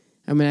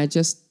 I mean,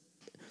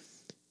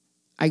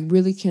 I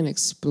really can't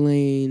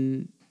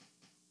explain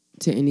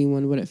to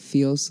anyone what it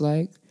feels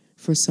like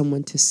for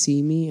someone to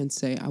see me and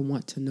say, I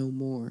want to know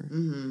more.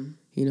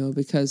 You know,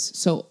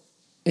 because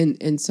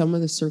in some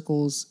of the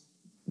circles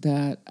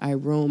that I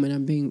roam, and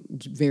I'm being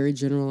very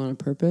general on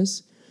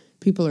purpose,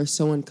 people are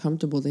so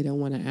uncomfortable they don't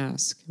want to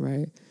ask,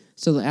 right?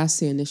 So they'll ask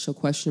the initial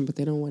question, but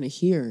they don't want to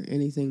hear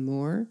anything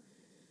more.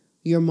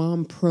 Your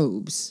mom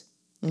probes,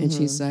 and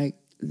she's like,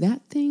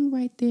 that thing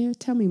right there,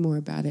 tell me more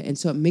about it. And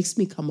so it makes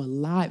me come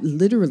alive.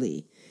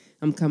 Literally,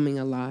 I'm coming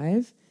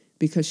alive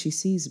because she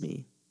sees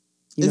me.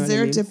 You know Is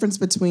there a difference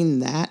between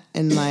that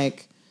and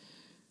like,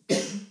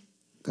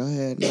 go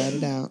ahead, let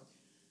it out.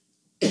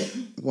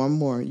 One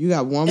more. You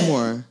got one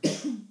more.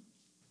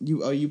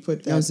 You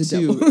put that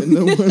two in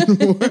the one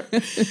more.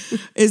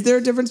 Is there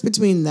a difference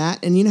between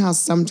that and you know how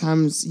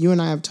sometimes you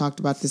and I have talked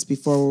about this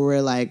before where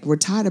we're like, we're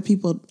tired of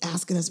people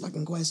asking us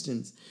fucking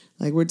questions.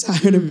 Like we're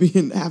tired of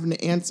having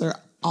to answer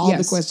all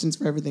the questions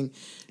for everything.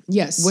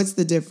 Yes. What's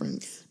the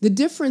difference? The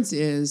difference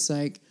is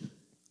like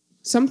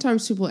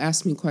sometimes people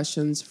ask me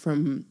questions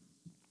from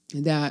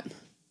that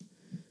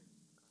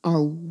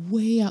are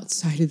way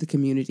outside of the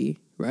community,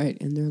 right?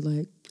 And they're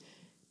like,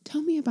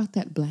 tell me about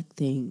that black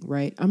thing,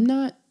 right? I'm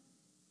not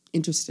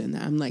interested in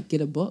that. I'm like, get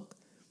a book,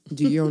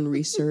 do your own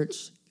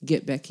research,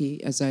 get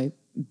Becky, as I've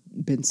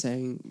been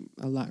saying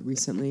a lot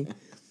recently.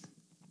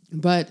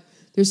 But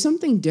there's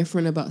something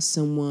different about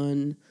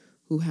someone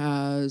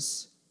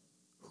who's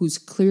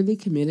clearly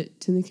committed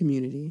to the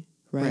community,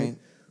 right?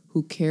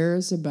 Who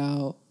cares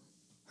about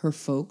her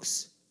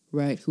folks,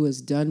 right, who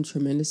has done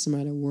tremendous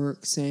amount of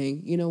work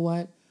saying, you know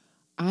what,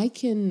 I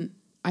can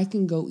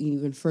go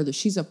even further.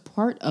 She's a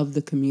part of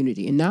the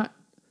community and not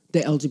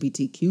the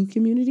LGBTQ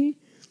community,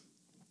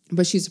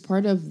 but she's a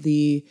part of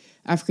the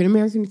African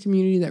American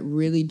community that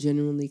really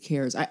genuinely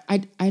cares.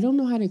 I don't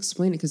know how to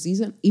explain it because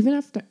even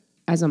after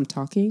as I'm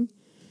talking,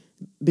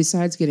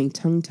 besides getting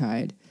tongue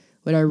tied,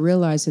 what I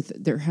realized is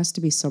that there has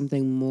to be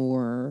something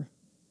more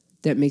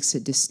that makes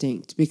it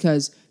distinct,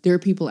 because there are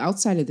people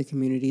outside of the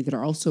community that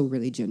are also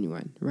really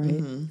genuine, right?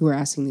 Who are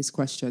asking these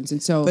questions.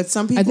 And so But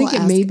some people I think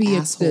ask it's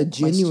the asshole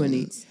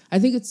genuinity. questions. I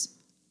think it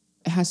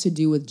has to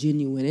do with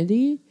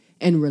genuinity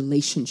and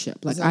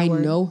relationship. Like, that a I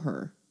word? know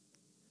her.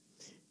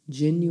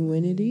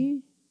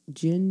 Genuinity,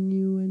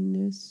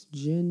 genuineness,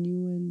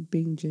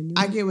 being genuine.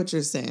 I get what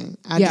you're saying.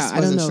 I just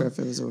wasn't sure if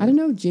it was a word. I don't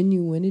know.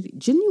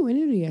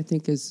 Genuinity, I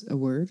think, is a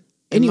word.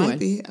 It Anyway, might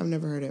be. I've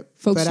never heard it.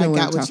 Folks but know I what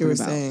got I'm what you were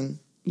talking about. saying.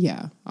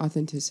 Yeah,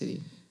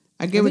 authenticity.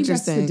 I get what you're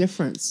that's saying. the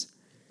difference.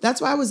 That's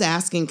why I was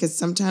asking, because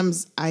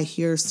sometimes I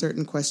hear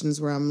certain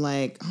questions where I'm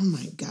like, oh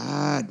my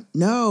God,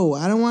 no,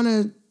 I don't want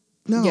to.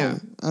 No, Yeah.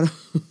 I don't.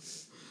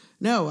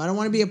 No, I don't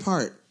want to be a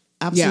part.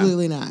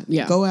 Absolutely not.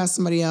 Yeah. Go ask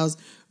somebody else,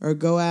 or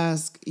go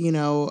ask.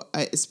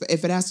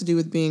 If it has to do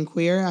with being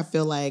queer, I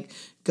feel like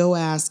go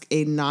ask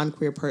a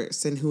non-queer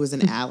person who is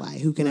an ally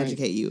who can Right.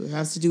 educate you. If it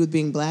has to do with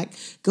being black,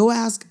 go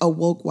ask a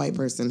woke white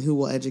person who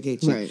will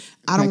educate you. Right.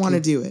 I don't want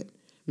to do it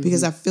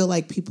because I feel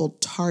like people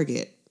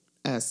target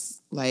us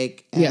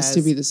Yes,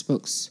 to be the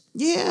spokes.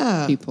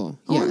 Yeah. People.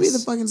 I want to be Yes.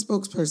 the fucking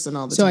spokesperson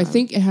all the So time. I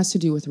think it has to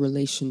do with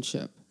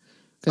relationship.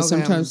 Because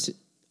Okay. sometimes,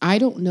 I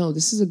don't know,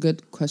 this is a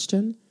good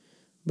question,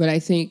 but I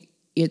think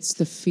it's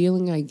the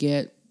feeling I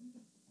get.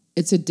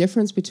 It's a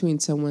difference between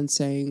someone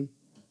saying,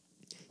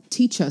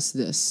 teach us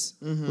this,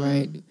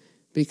 right?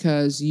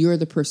 Because you're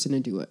the person to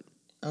do it.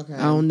 Okay.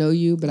 I don't know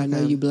you, but I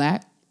know you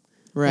black.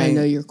 Right. I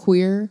know you're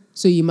queer,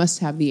 so you must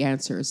have the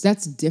answers.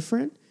 That's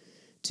different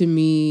to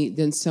me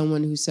than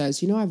someone who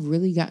says, I've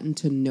really gotten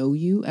to know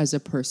you as a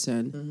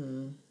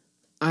person.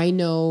 I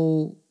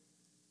know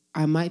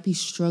I might be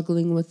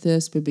struggling with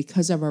this, but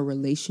because of our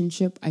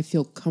relationship, I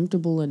feel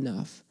comfortable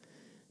enough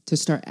to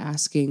start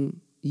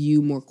asking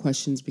you more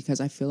questions because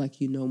I feel like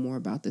you know more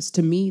about this.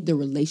 To me, the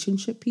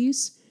relationship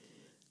piece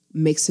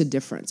makes a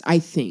difference, I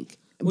think.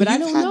 But I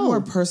don't know.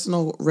 More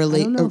personal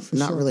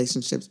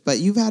relationships, but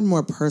you've had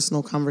more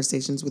personal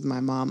conversations with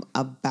my mom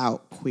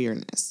about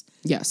queerness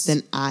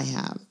than I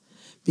have,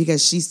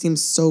 because she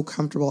seems so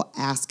comfortable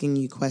asking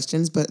you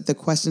questions. But the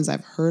questions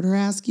I've heard her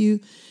ask you,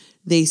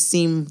 they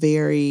seem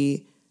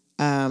very,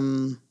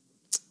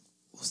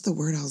 what's the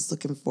word I was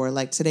looking for?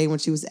 Like today when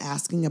she was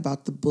asking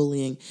about the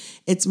bullying,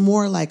 it's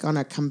more like on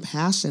a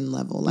compassion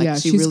level.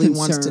 Like she really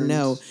wants to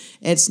know.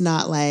 It's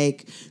not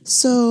like,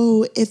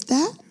 so if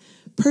that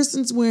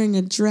person's wearing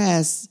a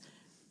dress,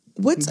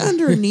 what's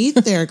underneath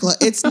their clothes?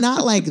 It's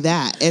not like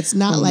that. It's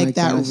not like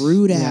that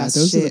rude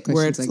ass shit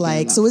where it's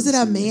like, so is it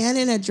a man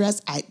in a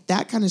dress?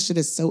 That kind of shit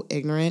is so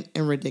ignorant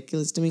and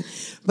ridiculous to me.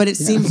 But it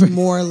seems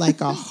more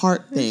like a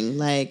heart thing.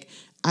 Like,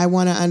 I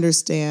want to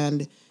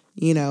understand,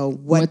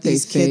 what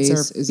these kids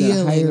are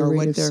feeling or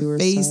what they're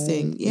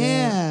facing.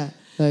 Yeah.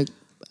 Like,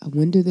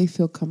 when do they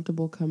feel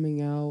comfortable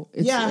coming out?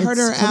 I heard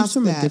her ask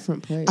from that. A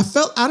different place.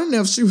 I don't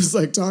know if she was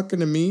like talking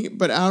to me,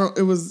 but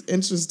it was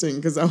interesting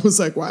because I was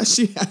like, why is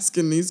she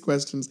asking these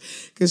questions?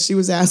 Because she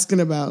was asking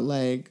about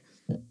like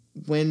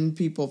when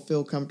people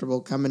feel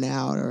comfortable coming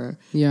out, or,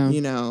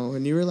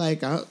 and you were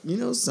like,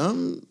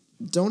 some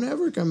don't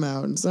ever come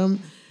out, and some,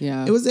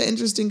 it was an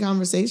interesting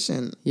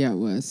conversation. Yeah, it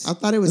was. I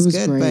thought it was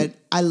good, great. But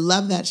I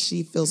love that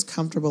she feels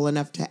comfortable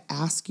enough to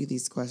ask you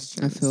these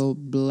questions. I feel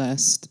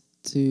blessed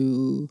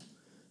to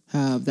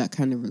have that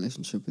kind of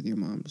relationship with your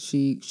mom.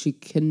 She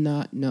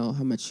cannot know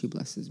how much she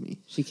blesses me.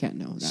 She can't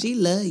know that. She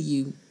love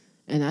you.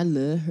 And I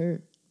love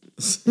her.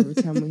 Every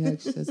time we hug,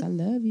 she says, I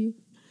love you.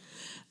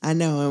 I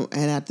know.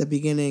 And at the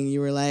beginning,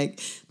 you were like,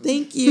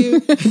 thank you.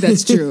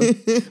 That's true.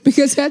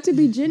 Because I had to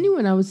be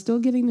genuine. I was still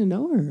getting to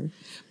know her.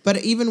 But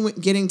even with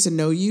getting to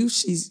know you,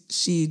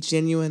 she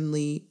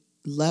genuinely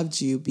loved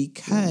you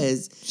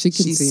because she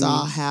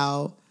saw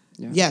how...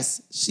 Yeah.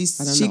 Yes,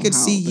 she could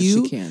see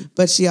you,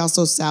 but she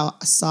also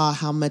saw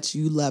how much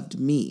you loved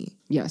me.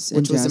 Yes,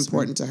 which was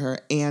important to her,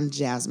 and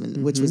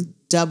Jasmine, which was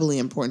doubly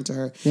important to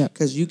her,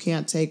 because you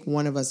can't take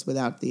one of us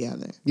without the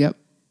other. Yep.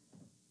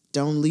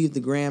 Don't leave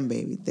the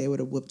grandbaby; they would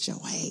have whooped your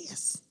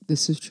ass.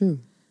 This is true.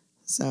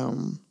 So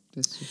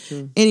this is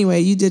true.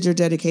 Anyway, you did your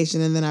dedication,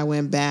 and then I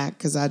went back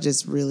because I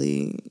just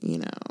really,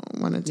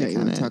 wanted to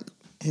kind of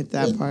hit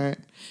that part.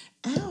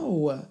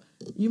 Ow!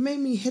 You made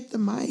me hit the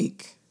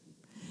mic.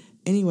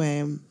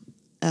 Anyway,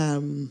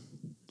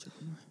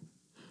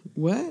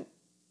 what?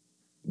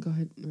 Go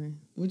ahead, Ray.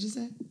 What'd you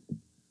say?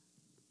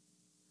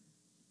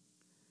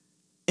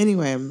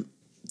 Anyway,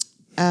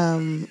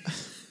 I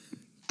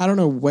don't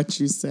know what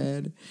you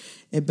said.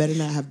 It better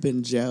not have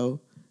been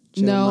Joe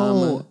no,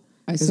 Mama.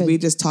 Because we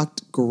just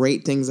talked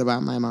great things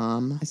about my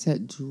mom. I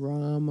said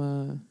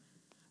drama.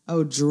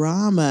 Oh,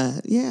 drama.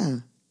 Yeah.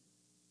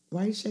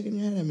 Why are you shaking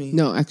your head at me?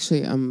 No,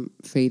 actually, I'm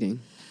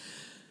fading.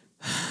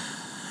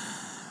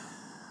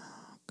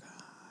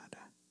 God.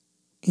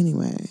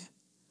 Anyway,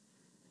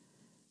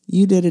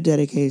 you did a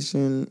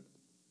dedication.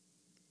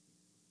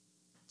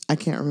 I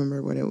can't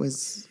remember what it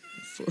was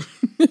for.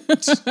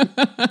 It's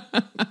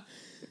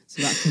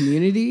about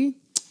community,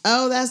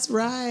 Oh, that's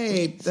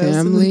right.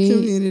 family,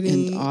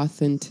 Community and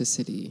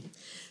authenticity.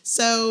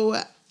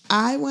 So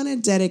I want to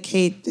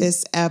dedicate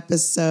this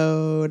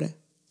episode.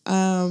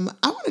 I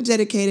want to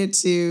dedicate it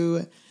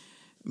to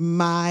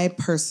my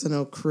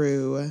personal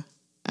crew.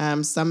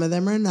 Some of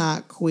them are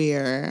not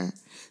queer.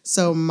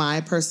 So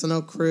my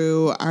personal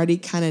crew, I already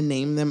kind of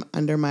named them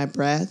under my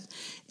breath.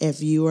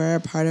 If you are a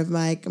part of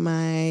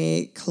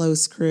my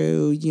close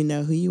crew, you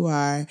know who you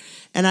are.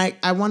 And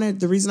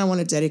the reason I want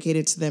to dedicate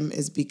it to them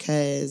is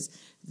because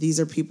these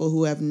are people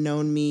who have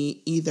known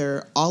me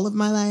either all of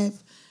my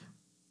life,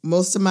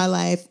 most of my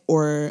life,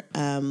 or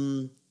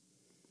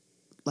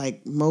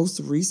like most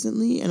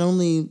recently, and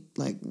only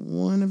like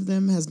one of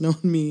them has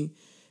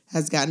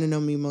gotten to know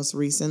me most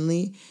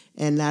recently.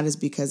 And that is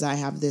because I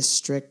have this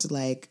strict,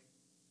 like,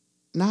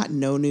 not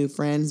no new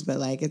friends, but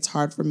like it's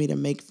hard for me to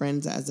make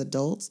friends as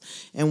adults.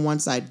 And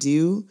once I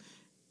do,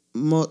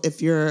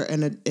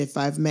 if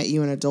I've met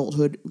you in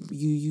adulthood,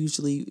 you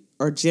usually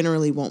or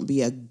generally won't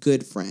be a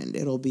good friend.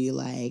 It'll be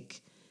like,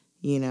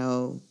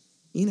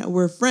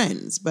 we're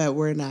friends, but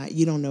we're not.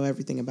 You don't know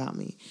everything about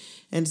me.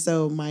 And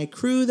so my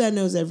crew that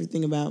knows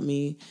everything about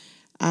me,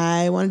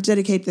 I want to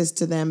dedicate this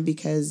to them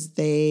because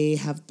they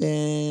have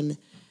been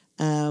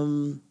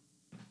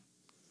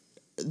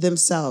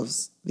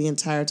themselves the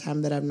entire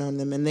time that I've known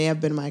them, and they have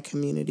been my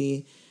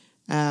community.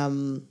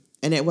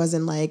 And it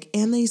wasn't like,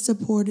 and they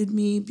supported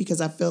me,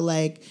 because I feel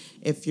like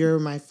if you're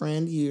my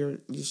friend, you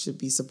should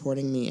be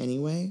supporting me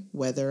anyway,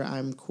 whether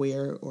I'm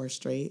queer or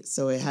straight.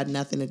 So it had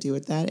nothing to do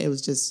with that. It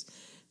was just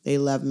they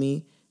love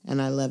me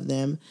and I love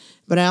them.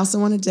 But I also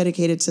want to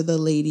dedicate it to the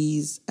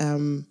ladies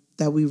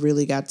that we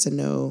really got to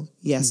know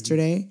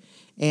yesterday.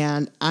 Mm-hmm.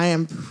 And I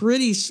am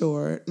pretty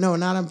sure, no,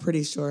 not I'm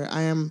pretty sure,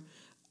 I am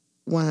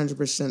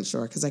 100%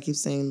 sure, because I keep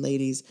saying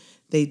ladies,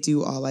 they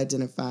do all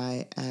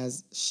identify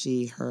as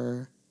she,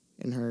 her,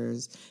 and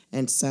hers,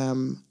 and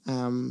some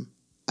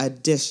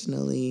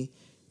additionally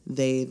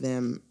they,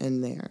 them,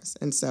 and theirs.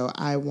 And so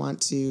I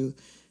want to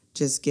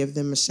just give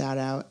them a shout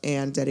out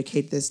and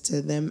dedicate this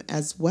to them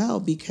as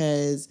well,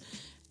 because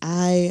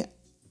I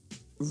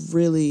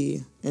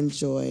really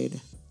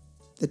enjoyed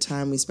the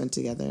time we spent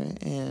together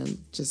and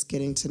just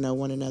getting to know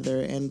one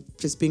another and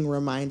just being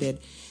reminded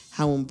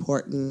how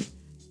important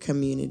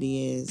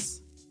community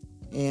is.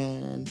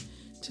 And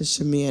to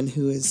Shamian,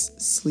 who is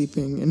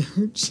sleeping in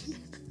her chair.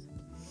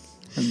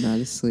 I'm not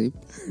asleep.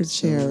 Her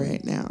chair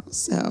right now.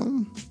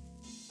 So,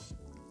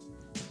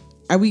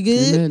 are we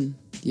good? Amen.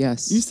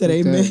 Yes. You said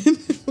amen.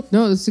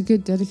 No, it's a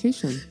good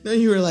dedication. No,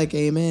 you were like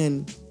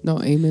amen.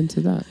 No, amen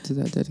to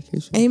that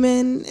dedication.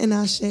 Amen and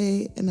ashe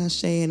and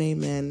ashe and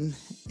amen.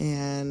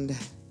 And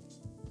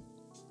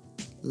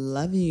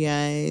love you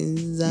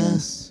guys.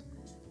 Yes.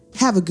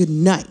 Have a good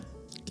night.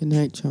 Good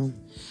night, y'all.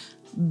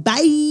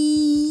 Bye.